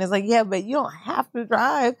the vaccine. It's like, yeah, but you don't have to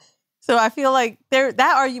drive. So I feel like that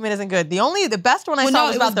argument isn't good. The best one I Well, saw no,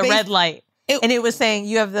 was it about was the based- red light. And it was saying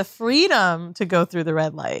you have the freedom to go through the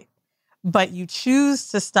red light, but you choose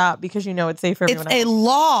to stop because you know it's safe for It's everyone a else.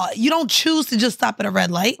 law. You don't choose to just stop at a red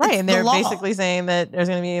light. Right, It's and the they're law. basically saying that there's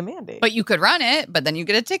going to be a mandate. But you could run it, but then you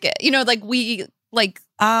get a ticket. Like we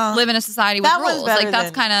live in a society with That one's rules. better Like that's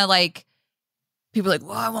than- kind of like people are like,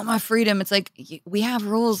 well, I want my freedom. It's like we have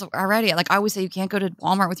rules already. Like I always say, you can't go to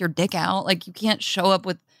Walmart with your dick out. Like you can't show up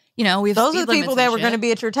with. We have Those speed are the people limits that and were going to shit.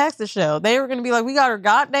 be at your Texas show. They were going to be like, we got our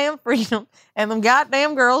goddamn freedom, and them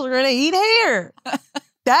goddamn girls are going to eat hair.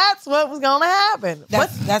 That's what was going to happen.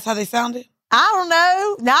 That's how they sounded. I don't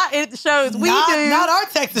know. Not at the shows we do. Not our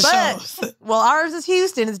Texas shows. Well, ours is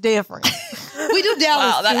Houston. It's different. We do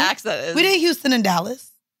Dallas. Wow, that too. accent is... We did Houston and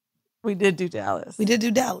Dallas. We did do Dallas. We did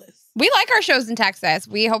do Dallas. We like our shows in Texas.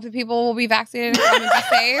 We hope that people will be vaccinated and be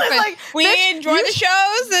safe. And Like, we bitch, enjoy the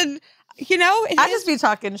shows, and you know, I just be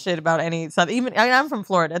talking shit about any South. Even I'm from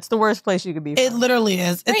Florida. It's the worst place you could be. From. It literally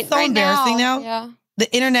is. It's so embarrassing now. Yeah.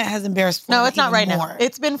 The internet has embarrassed Florida. No, it's not right more. now.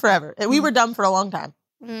 It's been forever. We were dumb for a long time.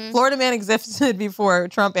 Mm. Florida man existed before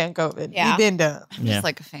Trump and COVID. Yeah. We've been dumb. I'm just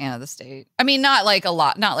like a fan of the state. I mean, not like a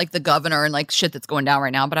lot, not like the governor and like shit that's going down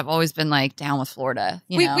right now, but I've always been like down with Florida.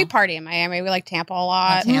 You know? We party in Miami. We like Tampa a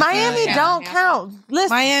lot. Tampa, Miami yeah. don't Yeah. count. Listen,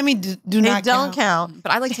 Miami do not it don't count.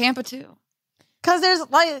 But I like Tampa too. Because there's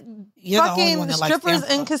like You're the only fucking one that likes strippers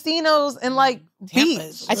Tampa. and casinos and like Tampa beach.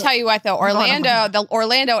 is- I tell you what, though, the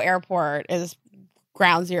Orlando airport is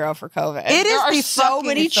ground zero for COVID. It is There are the so fucking-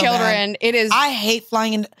 many it's so bad. children. It is. I hate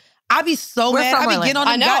flying in. I be so We're mad. from I be Orlando. getting on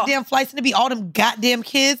I them know. goddamn flights and it be all them goddamn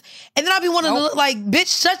kids. And then I be wanting to look like,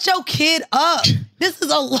 bitch, shut your kid up. This is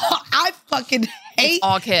a lot. I fucking hate.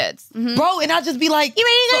 All kids. Bro, and I just be like,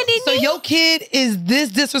 so your kid is this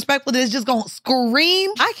disrespectful that it's just gonna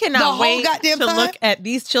scream? I the cannot whole wait goddamn to time? look at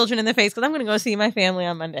these children in the face because I'm going to go see my family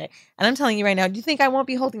on Monday. And I'm telling you right now, do you think I won't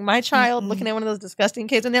be holding my child looking at one of those disgusting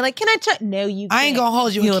kids and they're like, can I touch? No, you can't. I ain't gonna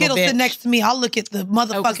hold you. A little kid will sit bitch. next to me. I'll look at the Oh, motherfucking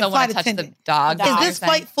because I want flight to touch the attendant. dog. Is this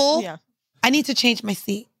flight full? Yeah. I need to change my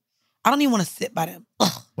seat. I don't even want to sit by them.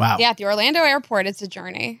 Ugh. Wow. yeah, at the Orlando airport, it's a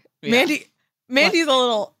journey. Mandy's a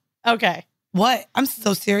little, okay. What? I'm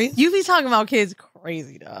so serious. You be talking about kids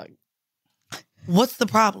crazy, dog. What's the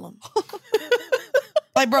problem?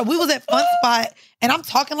 Like, bro, we was at Fun Spot and I'm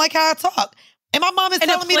talking like how I talk. And my mom is And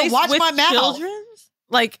a telling me to place watch with my mouth. children's?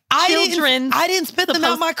 Like, I children's. didn't spit them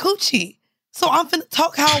out my coochie. So I'm finna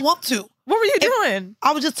talk how I want to. What were you doing?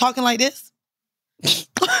 I was just talking like this.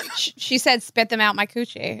 She said, "Spit them out, my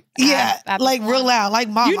coochie." Yeah, at the like front. real loud, like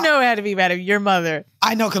mama. You know it had to be bad if your mother.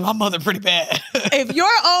 I know because my mother pretty bad. If your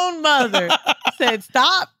own mother said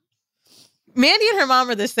stop, Mandy and her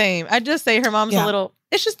mom are the same. I just say her mom's Yeah. a little.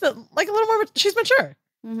 It's just like a little more. She's mature.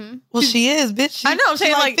 Mm-hmm. Well, she is, bitch. I know. I'm she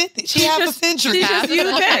saying like 50. She she's half just- a century. She's Half just a you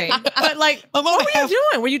century. then. But like, My mama what were you half-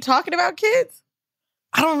 doing? Were you talking about kids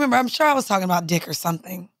I don't remember. I'm sure I was talking about dick or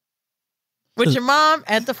something. with your mom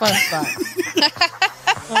at the fun spot?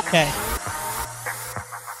 Okay.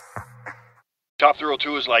 Top Thrill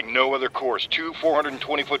 2 is like no other course. 2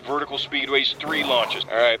 420-foot vertical speedways, 3 launches.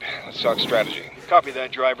 All right, let's talk strategy. Copy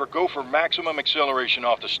that, driver. Go for maximum acceleration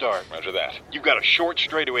off the start. Roger that. You've got a short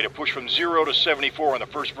straightaway to push from 0 to 74 on the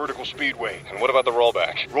first vertical speedway. And what about the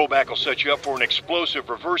rollback? Rollback will set you up for an explosive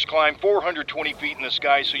reverse climb 420 feet in the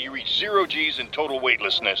sky so you reach 0 G's and total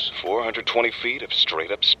weightlessness. 420 feet of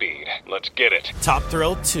straight-up speed. Let's get it. Top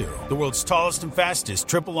Thrill 2, the world's tallest and fastest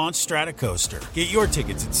triple launch stratocoaster. Get your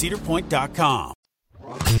tickets at cedarpoint.com.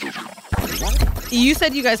 You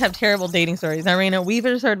said you guys have terrible dating stories. Irina, we've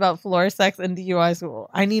just heard about floor sex and DUI school.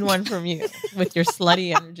 I need one from you with your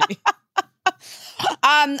slutty energy.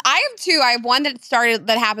 I have two. I have one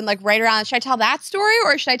that happened like right around. Should I tell that story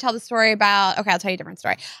or should I tell the story about? Okay, I'll tell you a different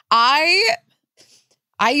story.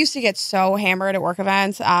 I used to get so hammered at work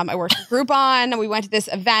events. I worked for Groupon and we went to this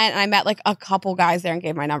event and I met like a couple guys there and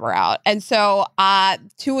gave my number out. And so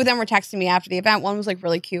 2 of them were texting me after the event. One was like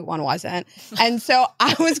really cute, one wasn't. And so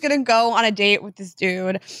I was going to go on a date with this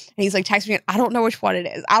dude and he's like texting me. I don't know which one it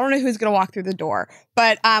is. I don't know who's going to walk through the door.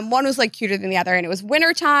 But one was like cuter than the other and it was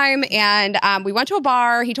wintertime and we went to a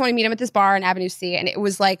bar. He told me to meet him at this bar in Avenue C and it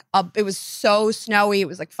was like, it was so snowy. It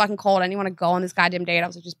was like fucking cold. I didn't want to go on this goddamn date. I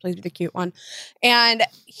was like, just please be the cute one. And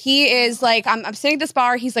he is like, I'm sitting at this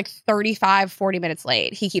bar. He's like 35, 40 minutes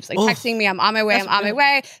late. He keeps like texting me. I'm on my way. I'm on my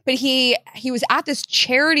way. But he was at this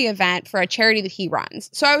charity event for a charity that he runs.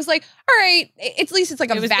 So I was like, all right, at least it's like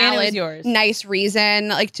a valid, nice reason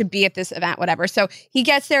like to be at this event, whatever. So he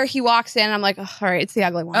gets there. He walks in. I'm like, oh, all right, it's the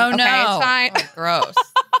ugly one. Oh, okay, no. it's fine. Oh, gross.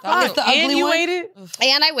 It's the ugly And you one? waited?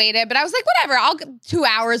 And I waited, but I was like, whatever. I'll 2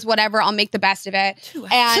 hours, whatever. I'll make the best of it. 2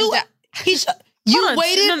 hours. And You on,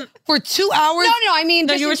 waited no, for 2 hours? No, I mean,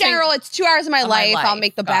 No, just you were in general, it's 2 hours of my life. I'll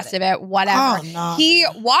make the best of it, whatever. Oh, no. He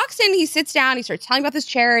walks in, he sits down, he starts telling about this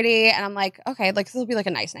charity, and I'm like, okay, like this will be like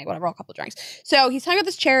a nice night, whatever, a couple drinks. So he's telling about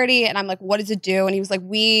this charity, and I'm like, what does it do? And he was like,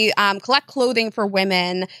 we collect clothing for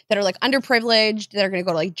women that are like underprivileged, that are going to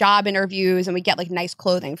go to like job interviews, and we get like nice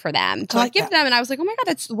clothing for them to like give them. And I was like, oh my God,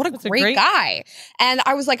 that's a great guy. And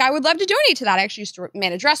I was like, I would love to donate to that. I actually used to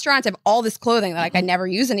manage restaurants. I have all this clothing that like I never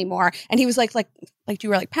use anymore. And he was like, do you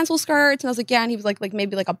wear like pencil skirts? And I was like, yeah. And he was like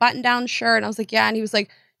maybe like a button down shirt. And I was like, yeah. And he was like,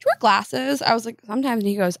 do you wear glasses? I was like, sometimes. And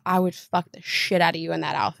he goes, I would fuck the shit out of you in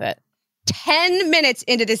that outfit. 10 minutes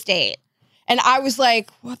into this date. And I was like,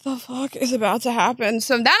 what the fuck is about to happen?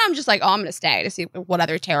 So then I'm just like, oh, I'm going to stay to see what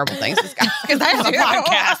other terrible things this guy Because I have a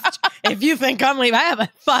podcast. If you think I'm leaving, I have a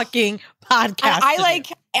fucking podcast.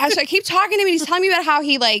 So I keep talking to him and he's telling me about how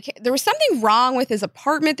he there was something wrong with his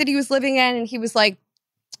apartment that he was living in. And he was like,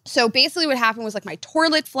 so basically what happened was my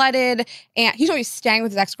toilet flooded, and he's always staying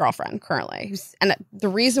with his ex-girlfriend currently. And the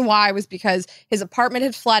reason why was because his apartment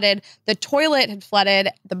had flooded, the toilet had flooded,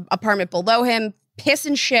 the apartment below him, piss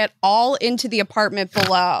and shit all into the apartment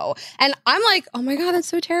below. And I'm like, oh my God, that's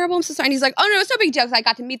so terrible. I'm so sorry. And he's like, oh no, it's no big deal because I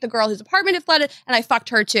got to meet the girl whose apartment had flooded and I fucked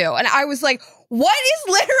her too. And I was like, what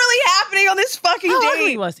is literally happening on this fucking date? How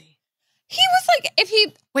ugly was he? He was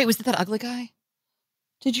Wait, was it that ugly guy?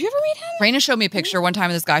 Did you ever meet him? Raina showed me a picture one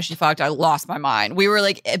time of this guy she fucked. I lost my mind. We were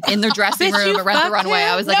in their dressing room at Rent the Runway.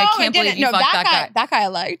 I was like, I can't believe you fucked that guy. That guy I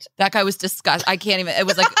liked. That guy was disgusting. I can't even. It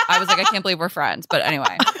was like I was like, I can't believe we're friends. But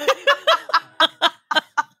anyway,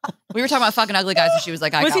 we were talking about fucking ugly guys, and she was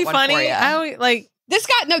like, I got one for you. This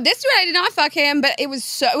guy, no, this dude, I did not fuck him, but it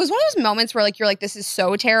was one of those moments where you're like, this is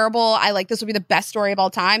so terrible. This will be the best story of all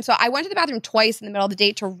time. So I went to the bathroom twice in the middle of the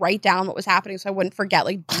date to write down what was happening so I wouldn't forget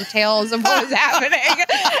details of what was happening.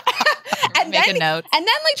 Making notes. And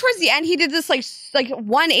then towards the end, he did this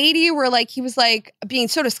 180 where he was being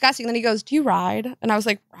so disgusting. And then he goes, do you ride? And I was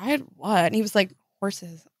like, ride what? And he was like,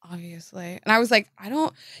 horses. Obviously. And I was like,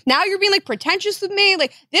 now you're being pretentious with me.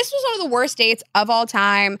 This was one of the worst dates of all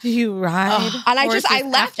time. Do you ride? And I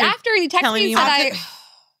left after and he texted me and said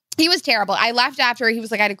he was terrible. I left after. He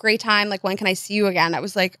was like, I had a great time. When can I see you again? I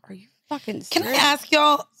was like, are you fucking serious? Can I ask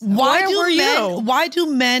y'all, why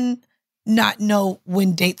do men not know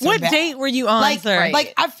when dates are bad? What date were you on, sir?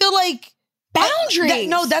 I feel like boundaries.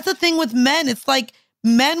 That's the thing with men. It's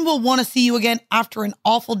men will want to see you again after an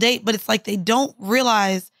awful date, but it's they don't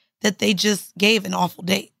realize that they just gave an awful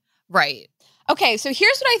date. Right. Okay, so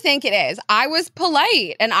here's what I think it is. I was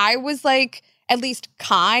polite and I was at least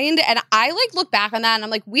kind. And I look back on that and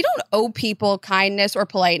I'm like, we don't owe people kindness or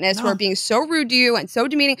politeness who are being so rude to you and so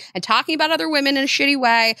demeaning and talking about other women in a shitty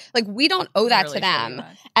way. We don't owe that to them.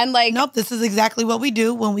 And nope, this is exactly what we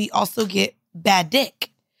do when we also get bad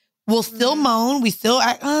dick. We'll still moan, we still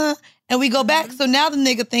act, and we go back. So now the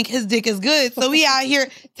nigga think his dick is good. So we out here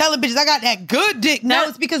telling bitches, I got that good dick. No,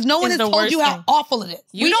 it's because no one has told you how awful it is.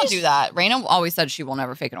 You don't do that. Raina always said she will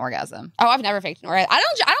never fake an orgasm. Oh, I've never faked an orgasm. I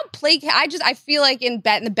don't placate. I feel in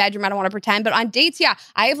the bedroom, I don't want to pretend. But on dates, yeah,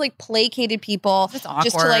 I have placated people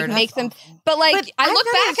just to make them. But I look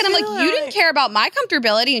back and I'm you didn't care about my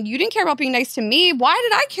comfortability and you didn't care about being nice to me. Why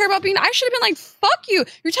did I care about being? I should have been fuck you.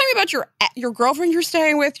 You're telling me about your girlfriend you're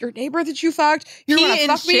staying with, your neighbor that you fucked. You're gonna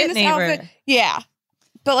fuck me in this outfit. Yeah.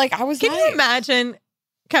 But I was Can you imagine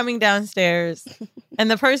coming downstairs and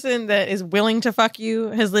the person that is willing to fuck you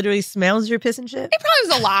has literally smells your piss and shit? It probably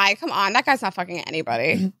was a lie. Come on. That guy's not fucking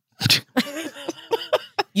anybody.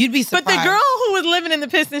 You'd be surprised. But the girl who was living in the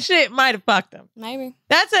piss and shit might have fucked him. Maybe.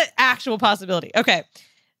 That's an actual possibility. Okay.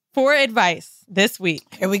 For advice this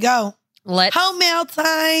week. Here we go. Let's home mail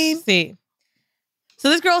time. See. So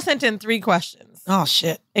this girl sent in 3 questions. Oh,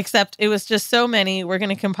 shit. Except it was just so many. We're going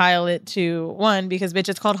to compile it to one because, bitch,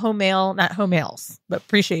 it's called home mail, not home mails. But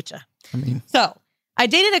appreciate you. So I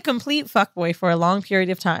dated a complete fuckboy for a long period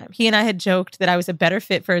of time. He and I had joked that I was a better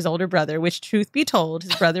fit for his older brother, which, truth be told,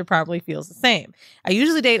 his brother probably feels the same. I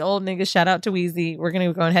usually date old niggas. Shout out to Wheezy. We're going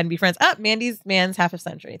to go ahead and be friends. Mandy's man's half a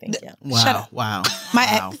century. Thank you. Wow. Shut up. Wow.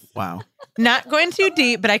 Wow. Not going too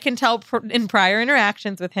deep, but I can tell in prior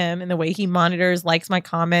interactions with him and the way he monitors, likes my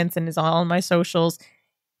comments, and is all on my socials.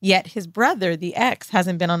 Yet his brother, the ex,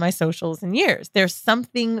 hasn't been on my socials in years. There's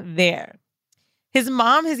something there. His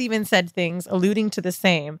mom has even said things alluding to the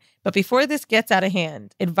same. But before this gets out of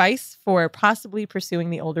hand, advice for possibly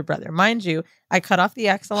pursuing the older brother. Mind you, I cut off the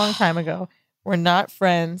ex a long time ago. We're not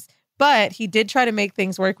friends. But he did try to make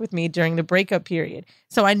things work with me during the breakup period.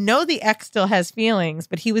 So I know the ex still has feelings,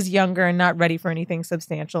 but he was younger and not ready for anything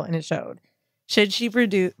substantial, and it showed. Should she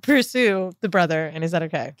pursue the brother, and is that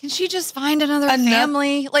okay? Can she just find another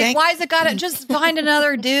family? Why is it gotta just find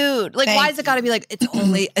another dude? Why is it gotta be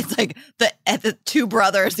it's the 2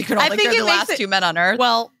 brothers. You can only go the last 2 men on earth.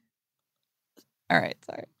 Well, all right,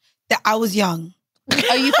 sorry. I was young.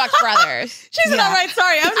 Oh, you fucked brothers. She's all right.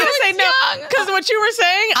 Sorry, I was going to say no because what you were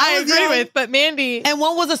saying, I agree with. But Mandy, and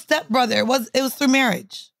one was a stepbrother. It was through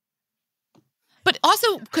marriage. But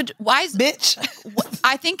also, bitch?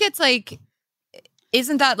 I think it's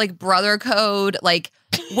isn't that brother code?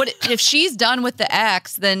 What if she's done with the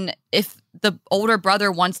ex? Then if the older brother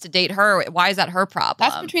wants to date her, why is that her problem?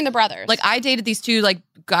 That's between the brothers. I dated these 2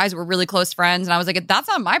 guys who were really close friends, and I was like, that's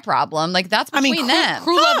not my problem. That's between them.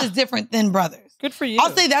 Crew love is different than brothers. Good for you.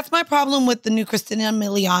 I'll say that's my problem with the new Christina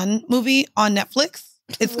Milian movie on Netflix.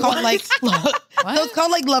 It's called like so it's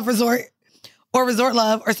called like Love Resort or Resort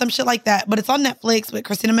Love or some shit like that. But it's on Netflix with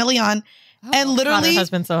Christina Milian. And literally, God, her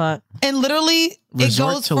husband's so hot. And literally,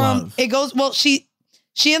 Resort to Love. Well, she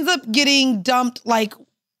ends up getting dumped like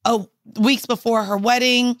weeks before her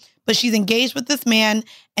wedding, but she's engaged with this man,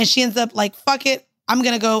 and she ends up like, fuck it, I'm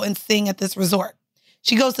gonna go and sing at this resort.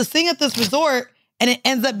 She goes to sing at this resort, and it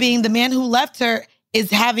ends up being the man who left her is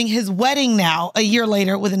having his wedding now a year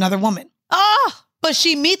later with another woman. Oh, but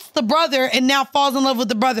she meets the brother and now falls in love with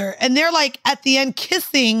the brother, and they're like at the end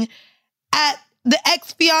kissing at the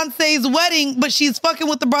ex-fiance's wedding, but she's fucking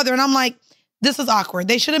with the brother. And I'm like, this is awkward.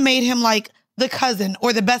 They should have made him like the cousin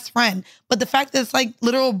or the best friend. But the fact that it's like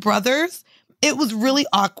literal brothers, it was really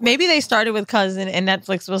awkward. Maybe they started with cousin and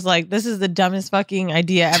Netflix was like, this is the dumbest fucking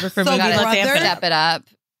idea ever for So movies. the Let's amp brother- it up. Step it up.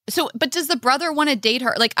 So, but does the brother want to date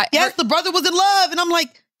her? Like, Yes, the brother was in love. And I'm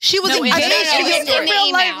like, she was No, engaged. no, to it's get in the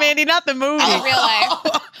Real life, email. Mandy, not the movie. In real life.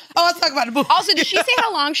 Oh, let's talk about the movie. Also, did she say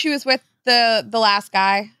how long she was with the last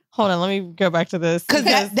guy? Hold on, let me go back to this. Because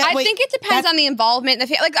I think it depends on the involvement.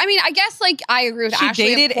 Like, I mean, I guess like I agree with She Ashley.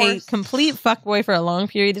 dated of a course. complete fuckboy for a long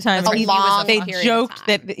period of time. That's and a long they period of joked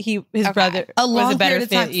time. that his Okay. brother A long was a better period of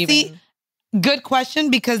fit. time. Even See, good question,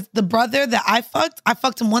 because the brother that I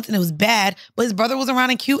fucked him once and it was bad, but his brother was around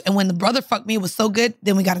and cute. And when the brother fucked me, it was so good.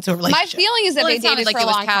 Then we got into a My relationship. feeling is that they it sounded dated like for it a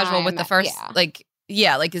was long casual time. with the first, like,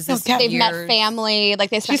 is this They've met years? family.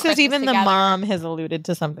 Like they she spent says Christmas even the together. mom has alluded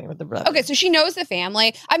to something with the brother. Okay, so she knows the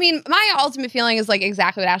family. I mean, my ultimate feeling is like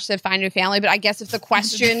exactly what Ash said, find a new family. But I guess if the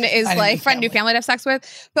question is like, find a new family to have sex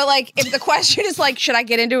with. But like, if the question is like, should I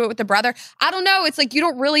get into it with the brother? I don't know. It's like, you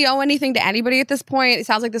don't really owe anything to anybody at this point. It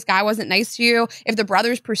sounds like this guy wasn't nice to you. If the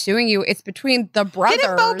brother's pursuing you, it's between the brothers.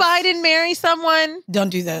 Didn't Beau Biden marry someone? Don't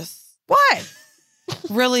do this. What?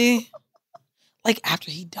 Really? Like after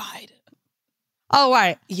he died. Oh,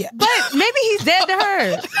 right. Yeah. But maybe he's dead to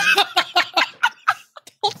her.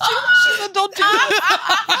 Don't do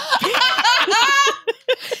that.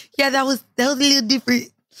 Yeah, that was a little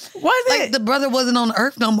different. Was Like it? the brother wasn't on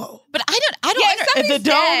Earth no more. But I don't. Yeah, under- At the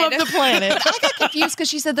dome of the planet. But I got confused because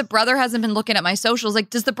she said the brother hasn't been looking at my socials. Like,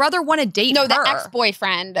 does the brother want to date No, her? the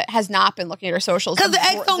ex-boyfriend has not been looking at her socials. Because the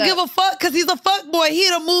ex don't give a fuck because he's a fuck boy. He'd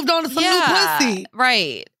have moved on to some new pussy.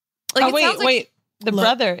 Right. Like, Oh, it sounds like- wait. The Look.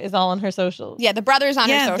 brother is all on her socials. Yeah, the brother's on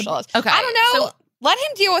Yeah, her the- socials. Okay, I don't know. so- Let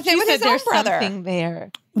him deal with it She with said his own there's brother. something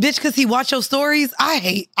there. Bitch, because he watch your stories. I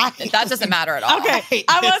hate That doesn't matter at all. Okay,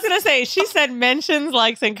 I was gonna say she said mentions,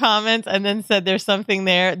 likes, and comments, and then said there's something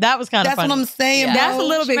there. That was kind of That's funny. what I'm saying, Yeah. bro. That's a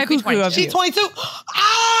little She bit might be cuckoo of 22. you. She's 22.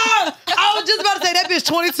 Ah! I was just about to say that bitch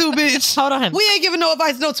 22, bitch. Hold on. We ain't giving no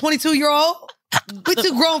advice to no 22-year-old. We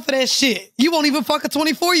too grown for that shit. You won't even fuck a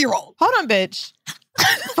 24-year-old. Hold on, bitch.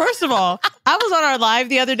 First of all, I was on our live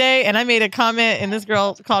the other day and I made a comment and this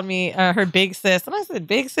girl called me her big sis. And I said,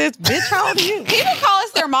 big sis? Bitch, how old are you? People call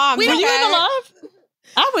us their moms. Were you in the live?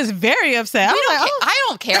 I was very upset. I was like, oh. I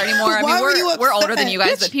don't care anymore. I Why mean, were you we're older than upset? you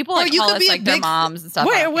guys, Bitch, but people bro, like you call could us be a like their big- moms and stuff. I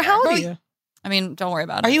Wait, don't how old care. are you? I mean, don't worry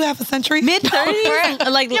about Are it. you half a century? Mid-30s?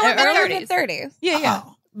 Like Yeah, we're early? in the 30s. Yeah, yeah.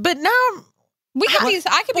 Oh. But now, We could be.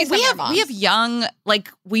 I could be. Well, some of their we have young, like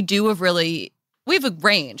we have a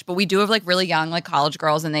range, but we do have like really young, like college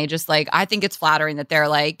girls, and they just like, I think it's flattering that they're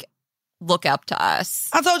like, look up to us.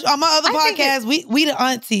 I told you on my other I think podcast, we the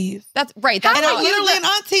aunties. That's right. That's And how I'm literally an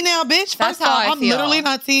auntie now, bitch. That's First of all, how I I'm feel. literally an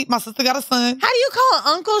auntie. My sister got a son. how do you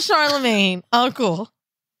call Uncle Charlemagne Uncle?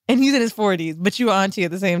 And he's in his 40s, but you auntie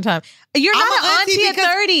at the same time. You're not I'm an auntie at because-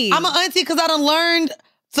 30. I'm an auntie because I done learned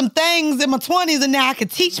some things in my 20s and now I can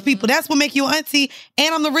teach people. That's what make you an auntie.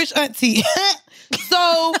 And I'm the rich auntie.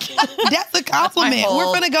 So that's a compliment. whole- We're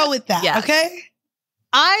going to go with that, Yes. okay?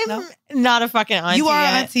 I'm No. not a fucking auntie. You are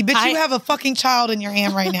an yet. auntie, bitch. You have a fucking child in your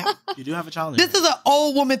hand right now. You do have a child. This is an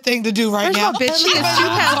old woman thing to do right First of now. all, bitch, she is 2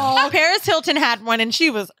 pounds. Paris Hilton had one and she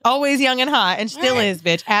was always young and hot and still is,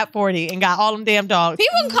 bitch, at 40 and got all them damn dogs.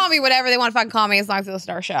 People can call me whatever they want to fucking call me as long as they listen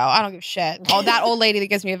to our show. I don't give a shit. Oh, that old lady that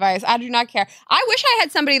gives me advice. I do not care. I wish I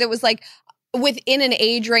had somebody that was like within an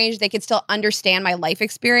age range they could still understand my life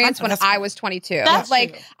experience when That's I right. was 22. That's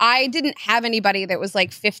like true. I didn't have anybody that was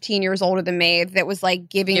like 15 years older than me that was like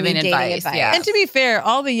giving me dating advice, advice. yeah. And to be fair,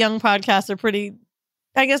 all the young podcasts are pretty,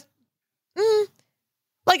 I guess,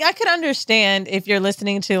 like I could understand if you're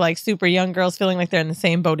listening to like super young girls feeling like they're in the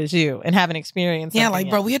same boat as you and haven't experienced Yeah, something like,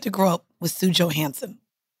 yet. bro, we had to grow up with Sue Johansson.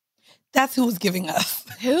 That's who was giving us.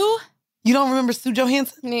 Who You don't remember Sue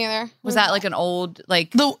Johansson? Neither. was that? Like an old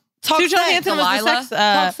like The Talk Sue Sex. Johansson was the Delilah?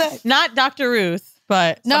 sex, Talk Sex. not Dr. Ruth,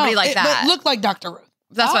 but No, somebody like it that. looked like Dr. Ruth.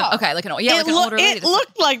 That's Oh. what. Okay, like an like an it older lady.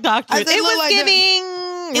 looked like Dr. I Ruth. said It look was like that.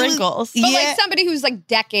 giving long wrinkles. But like somebody who's like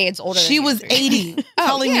decades older than She you. was 80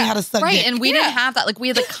 telling me how to suck Right, dick. and we didn't have that. Like, we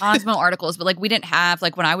had the Cosmo articles, but like we didn't have,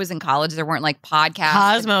 like, when I was in college, there weren't like podcasts.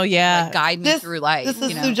 Cosmo, yeah. Like, guide me through life. This is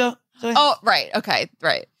you know? Sujo. Oh, right. Okay,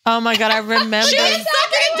 right. Oh my God, I remember. She was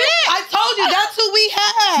sucking a dick. I told you that's who we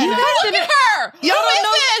had. You guys Look didn't- at her. Y'all Who don't is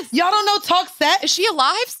know. this? Y'all don't know Talk Sex. Is she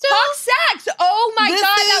alive still? Talk sex. Oh my This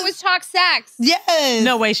God, is- that was talk sex. Yes.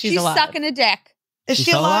 No way she's alive. sucking a dick. Is She's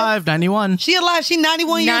she still alive? alive, 91. She alive. She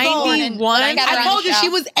 91 years old. 91? I got her I on told the you show. she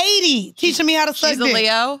was 80, teaching me how to suck She's a dick.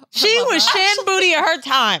 Leo. She was Shan Booty at her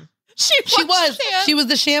time. She was. She was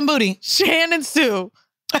the sham booty. Shan and Sue.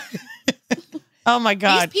 Oh my These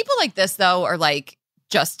God. people like this, though, are like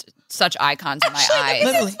just such icons in my eyes.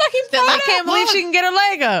 Literally. I can't believe she can get her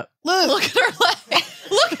leg up. Look at her leg.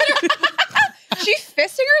 Look at her. She's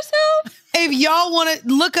fisting herself? If y'all want to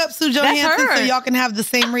look up Sue That's Johansson her. so y'all can have the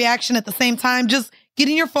same reaction at the same time, just get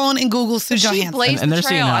in your phone and Google Sue She Johansson. blazed And the they're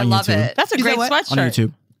seeing trail. it I on love YouTube. it. That's a You great said what? On sweatshirt.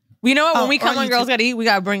 YouTube. You know what? When Oh, we come on on Girls YouTube. Gotta Eat, we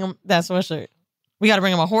gotta bring them that sweatshirt. We gotta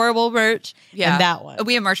bring them a horrible merch Yeah. and that one.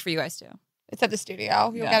 We have merch for you guys, too. It's at the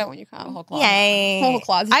studio. You'll Yeah. get it when you come. Whole closet. Whole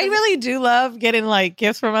closet. I really do love getting like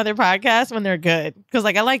gifts from other podcasts when they're good. Because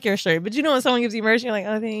like I like your shirt, but you know when someone gives you merch, you're like,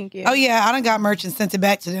 oh, thank you. Oh yeah, I done got merch and sent it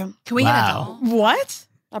back to them Can we Wow. get a doll? What?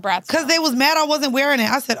 A brat's because they was mad I wasn't wearing it.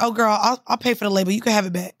 I said, "Oh girl, I'll pay for the label. You can have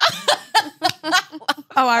it back."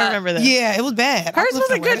 Oh, I remember that. Yeah, it was bad. Hers was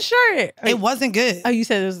a good shirt. It wasn't good. Oh, you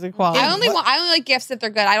said it was the quality. I only like gifts if they're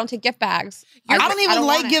good. I don't take gift bags. I don't even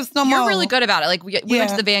like want it. gifts no more. You're really good about it. Like we went Yeah.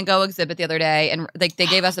 to the Van Gogh exhibit the other day, and like they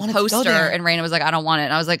gave us a wanted to go poster, there. and Raina was like, "I don't want it."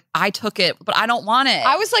 And I was like, "I took it, but I don't want it."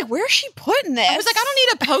 I was like, where's she putting this? I was like, "I don't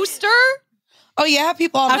need a poster." Oh yeah, I have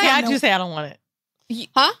people all the Okay, time. I do say I don't want it.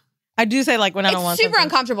 Huh? I do say like when I don't want It's super something.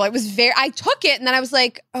 uncomfortable. It was I took it and then I was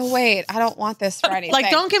like, oh wait, I don't want this for anything. Like,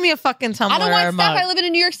 don't give me a fucking tumbler I don't or want a stuff. mug. I live in a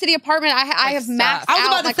New York City apartment. I have maxed I was out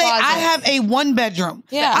about my to say closet. I have a 1-bedroom.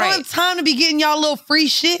 Yeah. I don't Right. have time to be getting y'all little free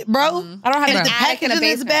shit, bro. I don't have And an the attic and a packaging is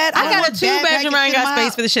basement. bad. I got want a bad 2-bedroom. I ain't packaging got in my space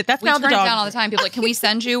house. for the shit. That's We not turn the it dog. down all the time. People are like, "Can we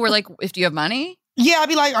send you?" We're like, "If do you have money?" Yeah, I'd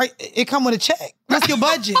be like, all right, it come with a check. What's your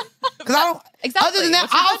budget? Because I don't. Exactly. Other than that,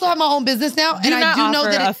 What's your I also have my own business now, Do and not I do know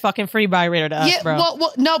offer that a fucking free buy rater to us, yeah, bro.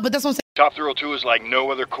 well, no, but that's what I'm saying. Top Thrill 2 is like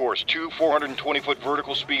no other course. 2 420-foot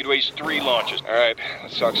vertical speedways, 3 launches. All right,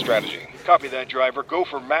 let's talk strategy. Copy that, driver. Go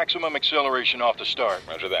for maximum acceleration off the start.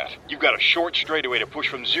 Roger that. You've got a short straightaway to push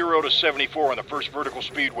from 0 to 74 on the first vertical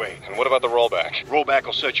speedway. And what about the rollback? Rollback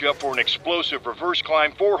will set you up for an explosive reverse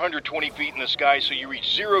climb 420 feet in the sky so you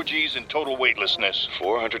reach 0 G's and total weightlessness.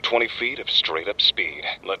 420 feet of straight-up speed.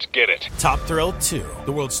 Let's get it. Top Thrill 2,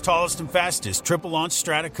 the world's tallest and fastest triple launch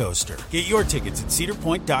stratocoaster. Get your tickets at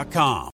cedarpoint.com.